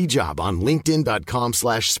your free job on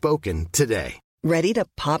linkedin.com/spoken today. Ready to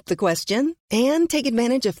pop the question and take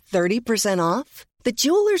advantage of 30% off? The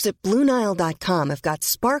jewelers at BlueNile.com have got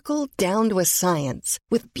sparkle down to a science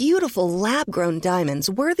with beautiful lab-grown diamonds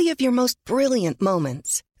worthy of your most brilliant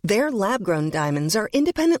moments. Their lab-grown diamonds are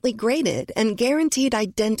independently graded and guaranteed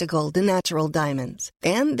identical to natural diamonds.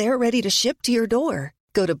 And they're ready to ship to your door.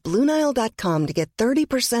 Go to BlueNile.com to get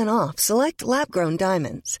 30% off select lab-grown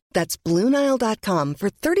diamonds. That's BlueNile.com for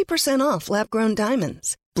 30% off lab-grown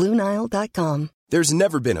diamonds. BlueNile.com. There's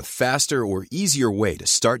never been a faster or easier way to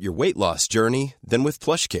start your weight loss journey than with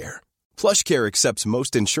PlushCare. PlushCare accepts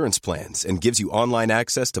most insurance plans and gives you online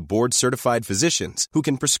access to board-certified physicians who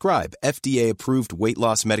can prescribe FDA-approved weight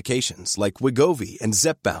loss medications like Wegovy and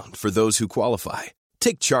Zepbound for those who qualify.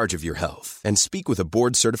 Take charge of your health and speak with a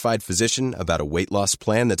board-certified physician about a weight loss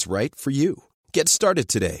plan that's right for you. Get started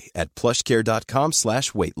today at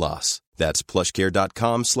plushcare.com/weight loss. That's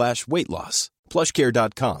plushcare.com/weight loss.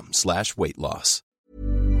 plushcare.com/weight loss.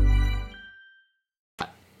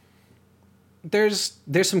 There's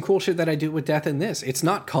some cool shit that I do with death in this. It's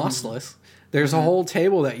not costless. There's a whole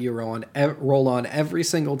table that you roll on every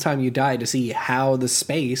single time you die to see how the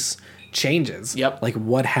space changes. Yep. Like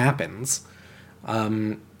what happens.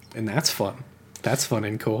 And that's fun. That's fun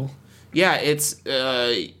and cool. Yeah, it's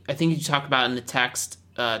I think you talk about in the text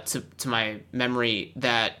to my memory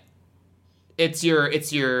that it's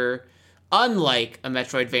your unlike a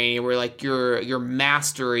Metroidvania where like your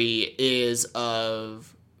mastery is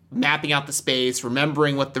of mapping out the space,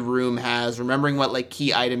 remembering what the room has, remembering what like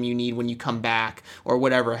key item you need when you come back or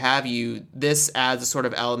whatever have you. This adds a sort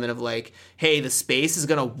of element of like, hey, the space is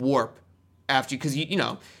gonna warp after you, because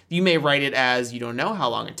you may write it as you don't know how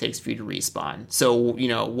long it takes for you to respawn. So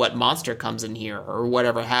what monster comes in here or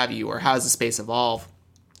whatever have you, or how does the space evolve?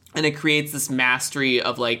 And it creates this mastery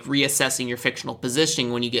of like reassessing your fictional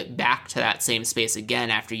positioning when you get back to that same space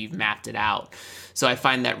again after you've mapped it out. So I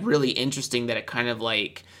find that really interesting that it kind of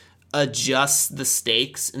like adjusts the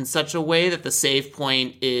stakes in such a way that the save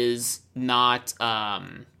point is not I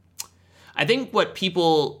think what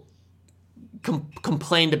people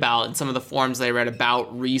complained about in some of the forums that I read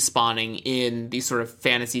about respawning in these sort of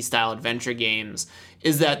fantasy style adventure games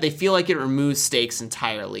is that they feel like it removes stakes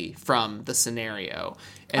entirely from the scenario.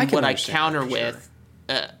 And what I counter with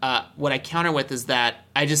is that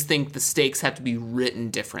I just think the stakes have to be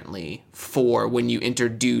written differently for when you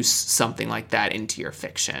introduce something like that into your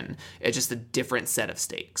fiction. It's just a different set of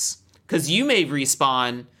stakes. Because you may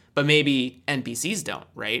respawn, but maybe NPCs don't,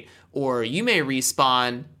 right? Or you may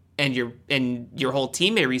respawn and your whole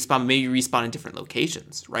team may respawn, but maybe you respawn in different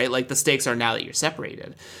locations, right? Like the stakes are now that you're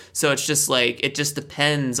separated. So it's just like, it just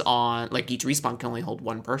depends on, like each respawn can only hold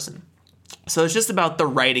one person. So it's just about the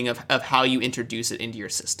writing of how you introduce it into your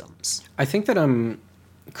systems. I think that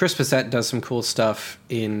Chris Bissett does some cool stuff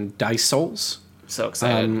in Dice Souls. So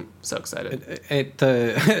excited.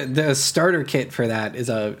 The starter kit for that is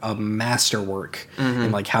a masterwork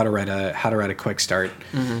in like how to write a quick start.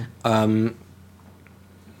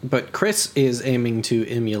 But Chris is aiming to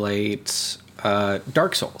emulate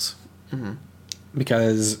Dark Souls.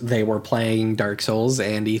 Because they were playing Dark Souls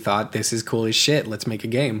and he thought, this is cool as shit, let's make a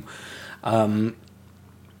game. And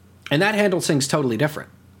that handles things totally different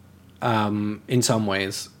in some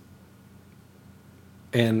ways.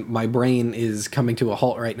 and my brain is coming to a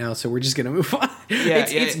halt right now, so we're just gonna move on.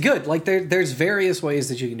 It's good. Like there's various ways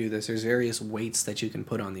that you can do this. There's various weights that you can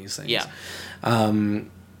put on these things. Yeah.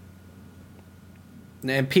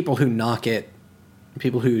 And people who knock it,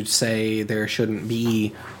 people who say there shouldn't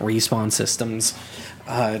be respawn systems,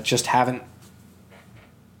 just haven't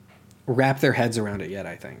wrapped their heads around it yet,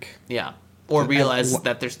 I think. Yeah. Or realize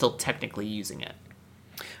that they're still technically using it.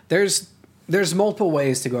 There's multiple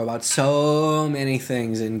ways to go about so many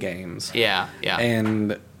things in games. Yeah.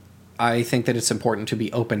 And I think that it's important to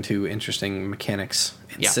be open to interesting mechanics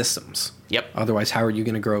and systems. Yep. Otherwise, how are you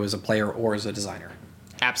going to grow as a player or as a designer?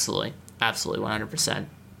 Absolutely. Absolutely, 100%.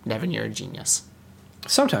 Nevyn, you're a genius.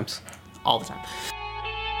 Sometimes. All the time.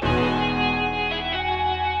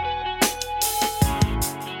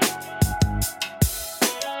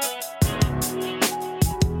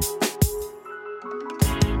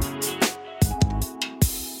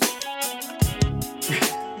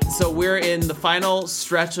 So we're in the final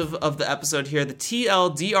stretch of the episode here, the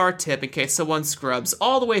TLDR tip, in case someone scrubs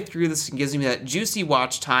all the way through this and gives me that juicy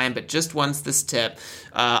watch time, but just wants this tip.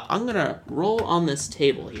 I'm going to roll on this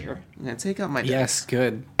table here. I'm going to take out my dice. Yes,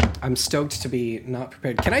 good. I'm stoked to be not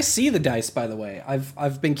prepared. Can I see the dice, by the way?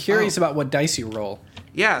 I've been curious about what dice you roll.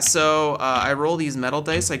 Yeah, so I roll these metal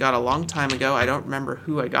dice I got a long time ago. I don't remember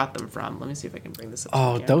who I got them from. Let me see if I can bring this up.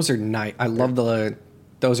 Oh, those are nice. I love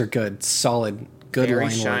those are good. Solid. Good very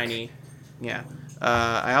line shiny. work. Yeah.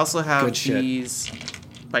 I also have these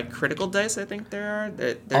by Critical Dice, I think there are.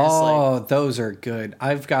 They're just those are good.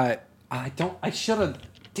 I should have.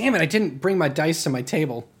 Damn it! I didn't bring my dice to my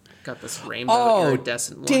table. Got this rainbow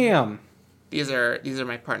iridescent one. Damn. These are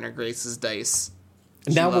my partner Grace's dice.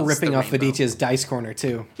 Now we're ripping off Viditya's dice corner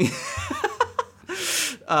too.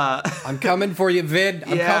 I'm coming for you, Vid.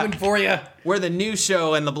 I'm coming for you. We're the new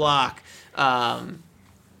show in the block.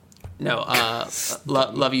 No,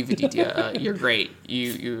 love you, Viditya. You're great.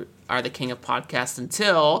 You are the king of podcasts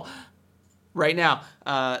until right now.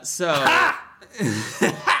 I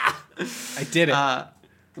did it.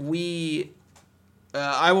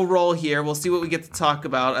 I will roll here. We'll see what we get to talk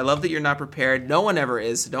about. I love that you're not prepared. No one ever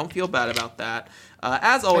is, so don't feel bad about that.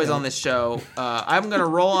 As always on this show, I'm going to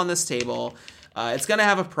roll on this table. It's going to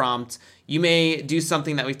have a prompt. You may do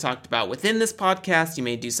something that we've talked about within this podcast. You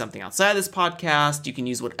may do something outside this podcast. You can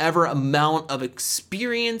use whatever amount of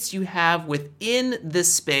experience you have within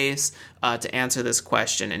this space to answer this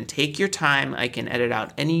question. And take your time. I can edit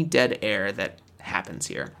out any dead air that happens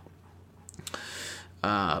here.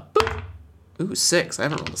 Boop. Ooh, 6. I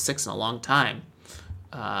haven't rolled a 6 in a long time.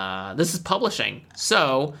 This is publishing.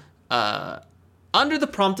 So, under the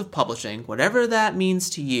prompt of publishing, whatever that means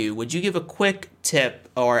to you, would you give a quick tip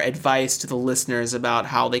or advice to the listeners about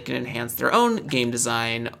how they can enhance their own game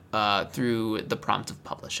design through the prompt of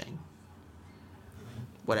publishing?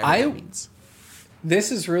 Whatever that means.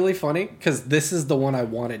 This is really funny because this is the one I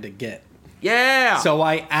wanted to get. Yeah. So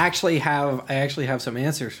I actually have some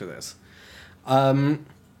answers for this.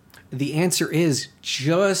 The answer is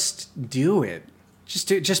just do it.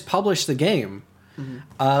 Just publish the game.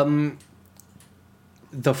 Mm-hmm.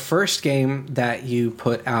 The first game that you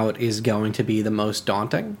put out is going to be the most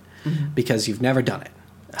daunting because you've never done it.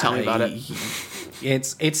 Tell me about it.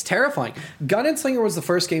 It's terrifying. Gun and Slinger was the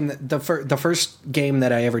first game the first game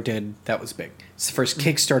that I ever did that was big. It's the first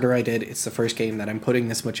Kickstarter I did. It's the first game that I'm putting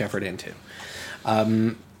this much effort into.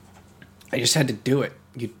 I just had to do it.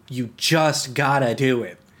 You just gotta do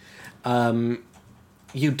it.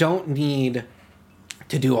 You don't need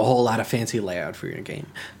to do a whole lot of fancy layout for your game.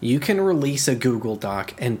 You can release a Google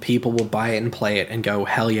Doc and people will buy it and play it and go,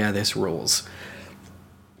 hell yeah, this rules.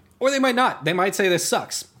 Or they might not. They might say this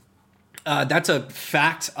sucks. That's a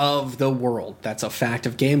fact of the world. That's a fact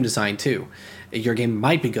of game design too. Your game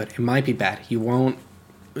might be good. It might be bad. You won't...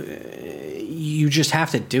 you just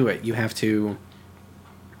have to do it. You have to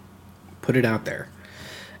put it out there.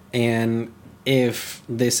 And if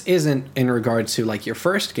this isn't in regards to like your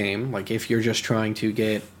first game, like if you're just trying to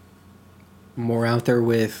get more out there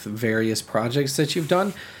with various projects that you've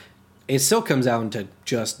done, it still comes down to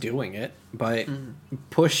just doing it, but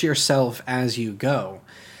push yourself as you go.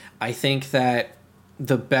 I think that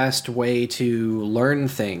the best way to learn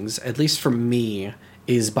things, at least for me,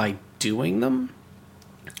 is by doing them.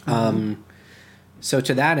 So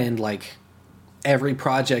to that end, like every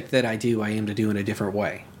project that I do, I aim to do in a different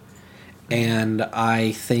way. And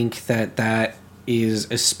I think that that is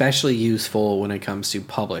especially useful when it comes to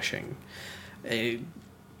publishing.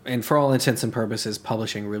 And for all intents and purposes,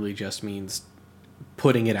 publishing really just means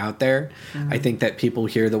putting it out there. I think that people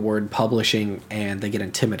hear the word publishing and they get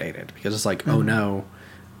intimidated because it's like, oh no,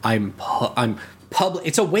 I'm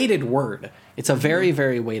It's a weighted word. It's a very,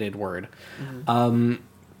 very weighted word.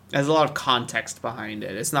 There's a lot of context behind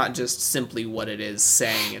it. It's not just simply what it is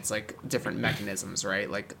saying. It's like different mechanisms,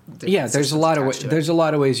 right? Like there's a lot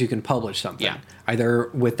of ways you can publish something. Yeah. Either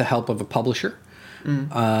with the help of a publisher,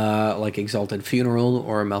 like Exalted Funeral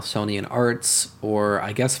or Melsonian Arts, or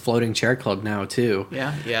I guess Floating Chair Club now too.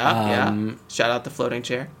 Yeah. Shout out the Floating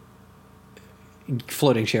Chair.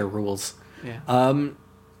 Floating Chair rules. Yeah.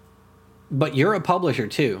 But you're a publisher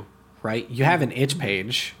too, right? You have an itch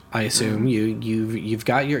page. I assume you've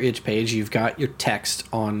got your itch page. You've got your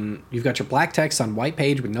you've got your black text on white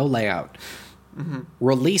page with no layout.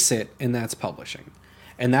 Release it, and that's publishing,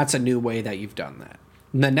 and that's a new way that you've done that.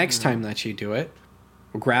 And the next time that you do it,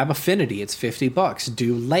 grab Affinity. It's $50.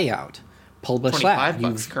 Do layout. Publish that.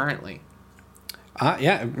 $25 currently.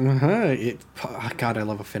 Yeah. God, I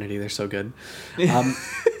love Affinity. They're so good.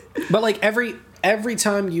 But like every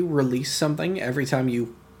time you release something, every time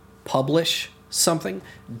you publish something,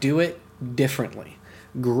 do it differently.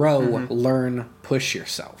 Grow, learn, push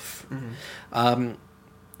yourself.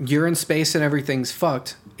 You're in space and everything's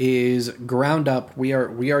fucked is ground up. We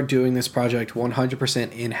are doing this project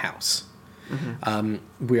 100% in-house.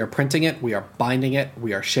 We are printing it, we are binding it,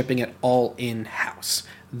 we are shipping it all in-house.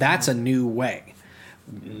 That's a new way.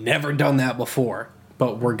 Never done that before,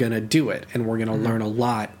 but we're going to do it, and we're going to learn a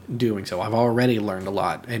lot doing so. I've already learned a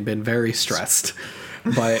lot and been very stressed,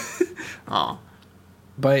 but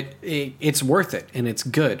but it's worth it, and it's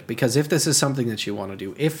good, because if this is something that you want to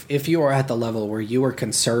do, if you are at the level where you are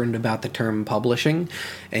concerned about the term publishing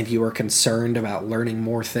and you are concerned about learning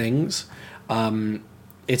more things,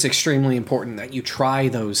 it's extremely important that you try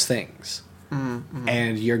those things.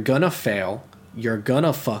 And you're going to fail, you're going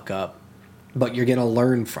to fuck up, but you're going to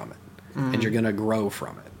learn from it, and you're going to grow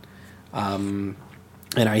from it.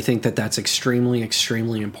 And I think that that's extremely,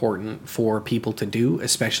 extremely important for people to do,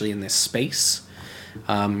 especially in this space,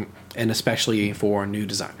 and especially for new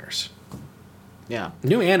designers. Yeah.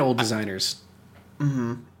 New and old designers.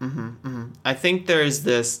 I think there's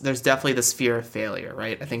definitely this fear of failure,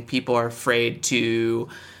 right? I think people are afraid to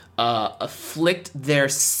afflict their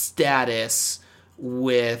status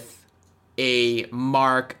with a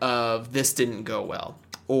mark of this didn't go well,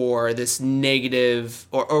 or this negative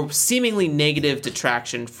or seemingly negative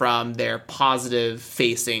detraction from their positive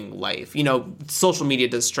facing life. You know, social media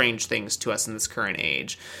does strange things to us in this current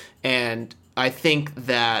age. And I think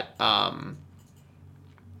that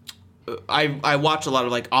I watch a lot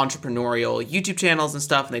of like entrepreneurial YouTube channels and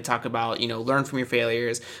stuff, and they talk about, you know, learn from your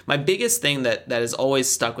failures. My biggest thing that has always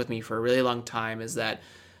stuck with me for a really long time is that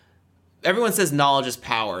everyone says knowledge is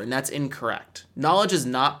power, and that's incorrect. Knowledge is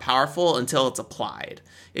not powerful until it's applied.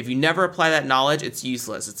 If you never apply that knowledge, it's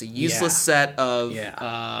useless. It's a useless set of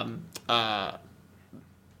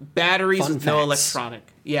batteries Fun with no facts. electronic.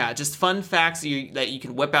 Yeah, just fun facts that you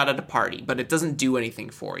can whip out at a party, but it doesn't do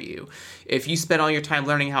anything for you. If you spend all your time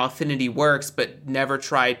learning how Affinity works, but never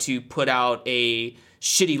try to put out a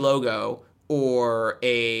shitty logo or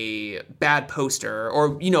a bad poster,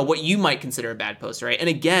 or, you know, what you might consider a bad poster, right? And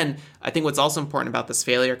again, I think what's also important about this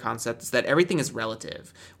failure concept is that everything is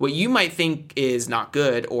relative. What you might think is not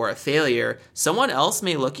good or a failure, someone else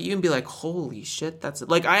may look at you and be like, holy shit, that's it.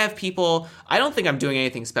 Like, I have people, I don't think I'm doing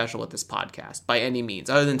anything special with this podcast by any means,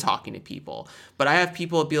 other than talking to people. But I have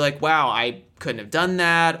people be like, wow, I couldn't have done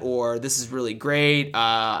that, or this is really great.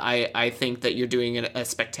 I think that you're doing a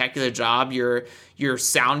spectacular job. Your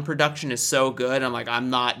sound production is so good. I'm like, I'm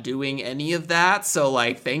not doing any of that, so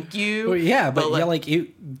like, thank you. Well, yeah, but yeah, like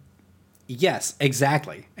you. Yes,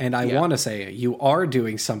 exactly. And I want to say you are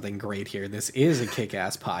doing something great here. This is a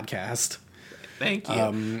kick-ass podcast. Thank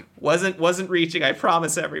you. Wasn't reaching, I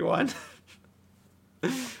promise everyone.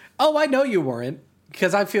 Oh, I know you weren't,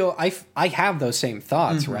 because I feel I have those same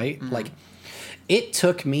thoughts, right? Like, it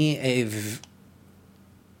took me an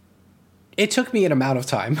amount of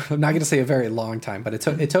time. I'm not going to say a very long time, but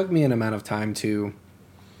it took me an amount of time to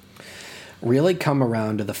really come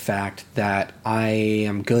around to the fact that I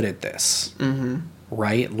am good at this,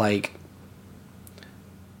 right? Like,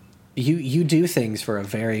 you do things for a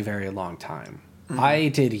very, very long time. I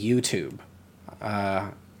did YouTube,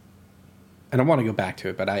 and I want to go back to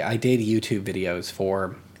it, but I did YouTube videos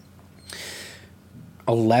for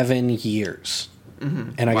 11 years,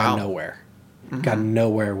 and I got nowhere. Got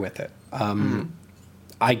nowhere with it.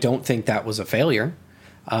 I don't think that was a failure.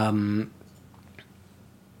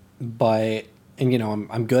 But, and you know,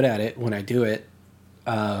 I'm good at it when I do it.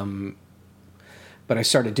 But I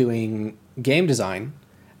started doing game design,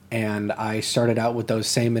 and I started out with those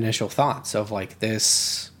same initial thoughts of like,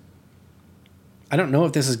 this, I don't know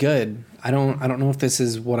if this is good. I don't know if this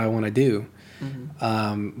is what I want to do.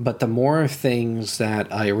 But the more things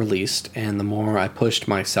that I released and the more I pushed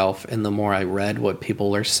myself and the more I read what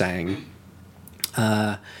people are saying,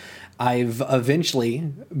 I've eventually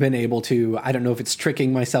been able to, I don't know if it's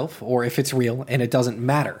tricking myself or if it's real, and it doesn't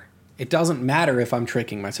matter. It doesn't matter if I'm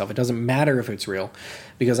tricking myself. It doesn't matter if it's real,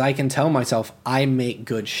 because I can tell myself I make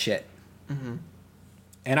good shit.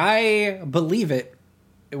 And I believe it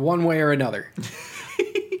one way or another.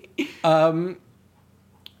 And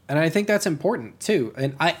I think that's important too.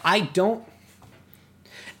 And I don't,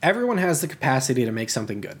 everyone has the capacity to make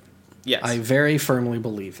something good. Yes. I very firmly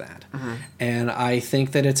believe that. And I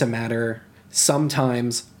think that it's a matter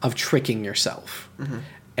sometimes of tricking yourself.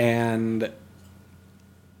 And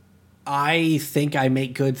I think I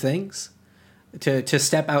make good things. To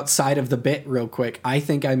step outside of the bit real quick, I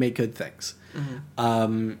think I make good things.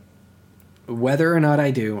 Whether or not I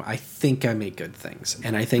do, I think I make good things.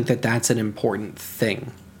 And I think that that's an important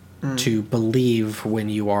thing to believe when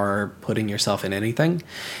you are putting yourself in anything.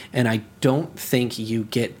 And I don't think you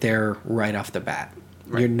get there right off the bat.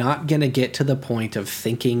 Right. You're not going to get to the point of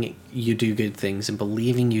thinking you do good things and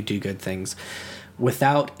believing you do good things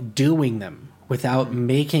without doing them, without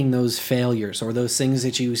making those failures or those things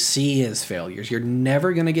that you see as failures. You're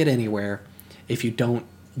never going to get anywhere if you don't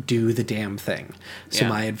do the damn thing. So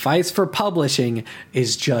my advice for publishing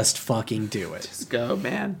is just fucking do it. Just go,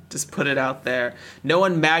 man. Just put it out there. No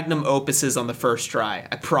one magnum opuses on the first try.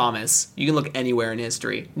 I promise. You can look anywhere in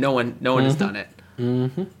history. No one has done it.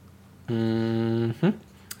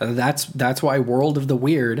 That's why World of the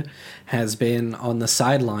Weird has been on the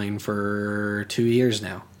sideline for 2 years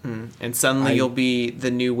now. And suddenly you'll be the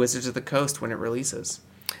new Wizards of the Coast when it releases.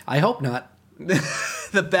 I hope not.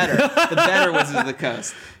 the better Wizards of the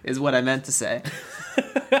Coast is what I meant to say.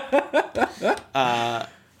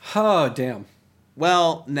 Oh, damn.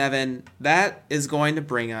 Well, Nevyn, that is going to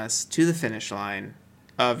bring us to the finish line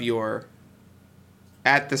of your,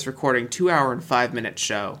 at this recording, 2 hour and 5 minute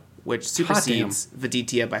show, which supersedes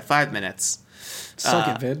Viditia by 5 minutes. Suck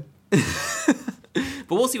it, Vid.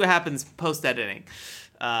 But we'll see what happens post-editing.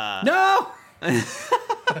 No!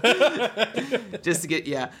 Just to get,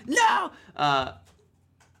 no!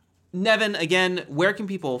 Nevyn, again, where can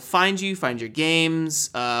people find you, find your games?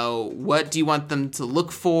 What do you want them to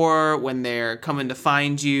look for when they're coming to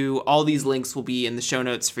find you? All these links will be in the show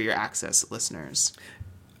notes for your access, listeners.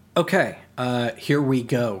 Okay, here we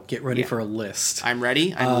go. Get ready for a list. I'm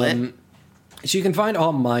ready. I'm lit. So you can find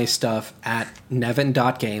all my stuff at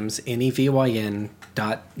nevyn.games, nevyn.games.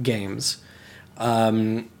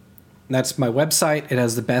 That's my website. It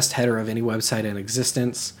has the best header of any website in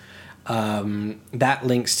existence. That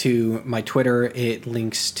links to my Twitter. It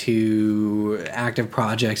links to active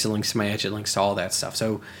projects. It links to my Edge. It links to all that stuff.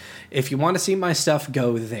 So if you want to see my stuff,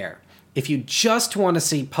 go there. If you just want to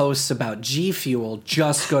see posts about G Fuel,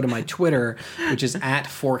 just go to my Twitter, which is at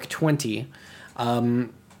Fork20.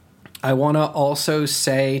 I want to also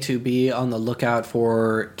say to be on the lookout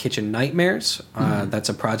for Kitchen Nightmares. That's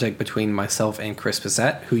a project between myself and Chris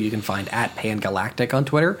Bissett, who you can find at Pangalactic on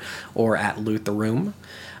Twitter or at Loot the Room.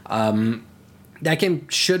 That game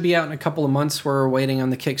should be out in a couple of months. We're waiting on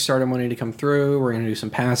the Kickstarter money to come through. We're going to do some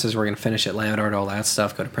passes. We're going to finish it, layout art, all that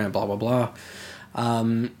stuff, go to print, blah, blah, blah.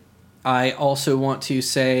 I also want to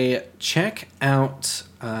say check out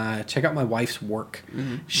my wife's work.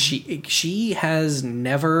 She has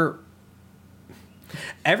never...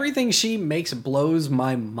 Everything she makes blows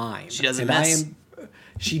my mind. She doesn't miss.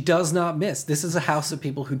 She does not miss. This is a house of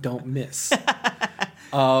people who don't miss.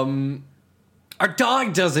 Our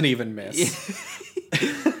dog doesn't even miss.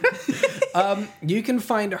 You can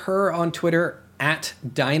find her on Twitter at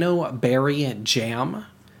DinoBerryJam,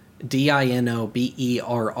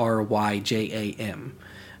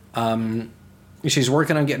 DinoBerryJam. She's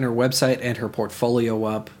working on getting her website and her portfolio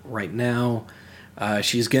up right now.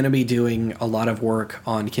 She's going to be doing a lot of work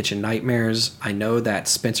on Kitchen Nightmares. I know that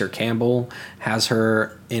Spencer Campbell has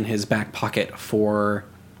her in his back pocket for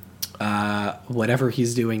whatever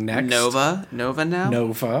he's doing next. Nova now?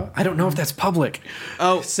 Nova. I don't know if that's public.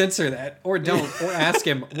 Oh. Censor that. Or don't. Or ask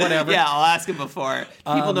him. Whatever. Yeah, I'll ask him before.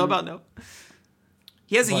 People know about Nova.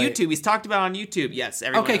 He has a YouTube. He's talked about on YouTube. Yes.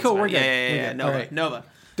 Okay, cool. We're good. Yeah. Nova. Right. Nova.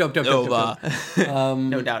 Dope.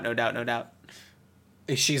 No doubt.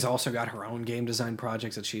 She's also got her own game design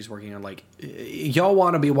projects that she's working on. Like, y'all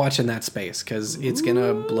want to be watching that space because it's going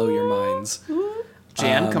to blow your minds.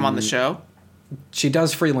 Jan, come on the show. She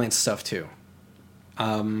does freelance stuff too.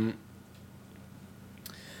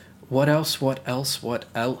 What else?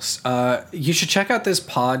 You should check out this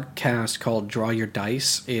podcast called Draw Your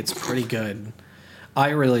Dice. It's pretty good. I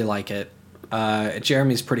really like it.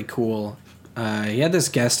 Jeremy's pretty cool. He had this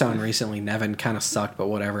guest on recently, Nevyn. Kind of sucked, but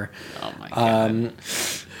whatever. Oh my god.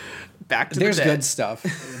 Back to the bit. There's good stuff.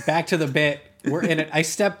 Back to the bit. We're in it. I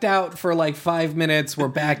stepped out for like 5 minutes. We're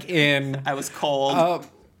back in. I was cold.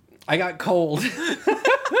 I got cold.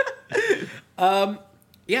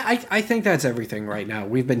 Yeah, I think that's everything right now.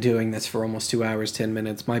 We've been doing this for almost 2 hours, 10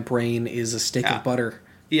 minutes. My brain is a stick of butter.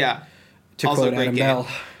 Yeah. To also quote Adam Bell.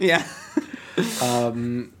 Yeah.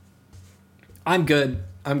 I'm good.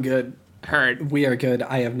 Heard. We are good.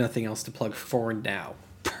 I have nothing else to plug for now.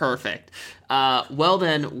 Perfect. Well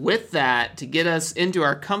then, with that, to get us into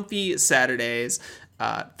our comfy Saturdays,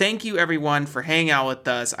 thank you everyone for hanging out with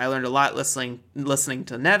us. I learned a lot listening to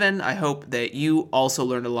Nevyn. I hope that you also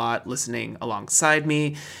learned a lot listening alongside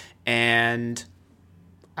me, and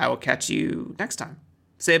I will catch you next time.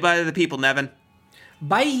 Say bye to the people, Nevyn.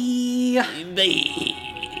 Bye. Bye.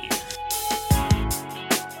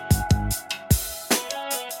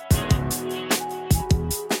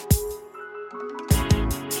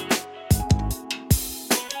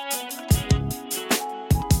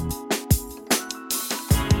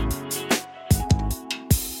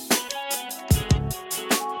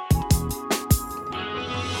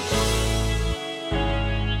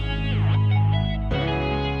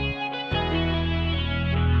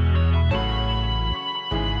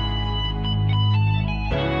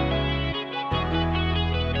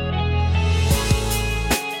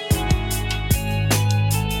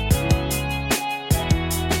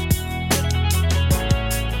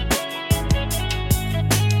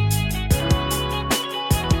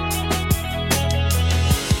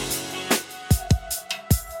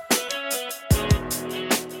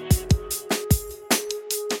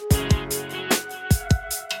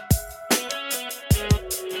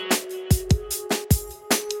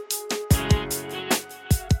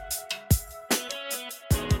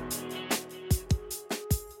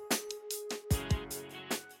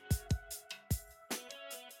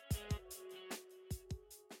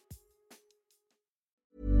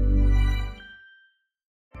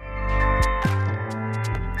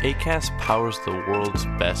 Acast powers the world's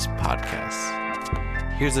best podcasts.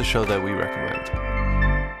 Here's a show that we recommend.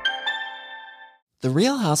 The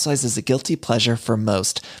Real Housewives is a guilty pleasure for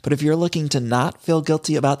most, but if you're looking to not feel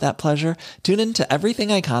guilty about that pleasure, tune in to Everything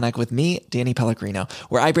Iconic with me, Danny Pellegrino,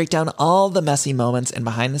 where I break down all the messy moments and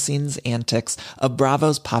behind-the-scenes antics of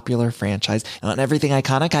Bravo's popular franchise. And on Everything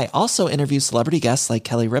Iconic, I also interview celebrity guests like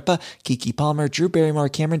Kelly Ripa, Keke Palmer, Drew Barrymore,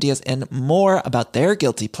 Cameron Diaz, and more about their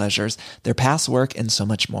guilty pleasures, their past work, and so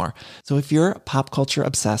much more. So if you're pop culture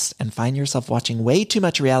obsessed and find yourself watching way too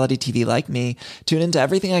much reality TV like me, tune in to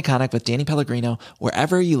Everything Iconic with Danny Pellegrino,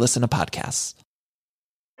 wherever you listen to podcasts.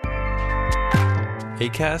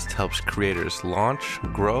 Acast helps creators launch,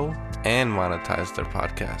 grow, and monetize their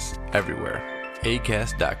podcasts everywhere.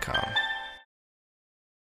 Acast.com.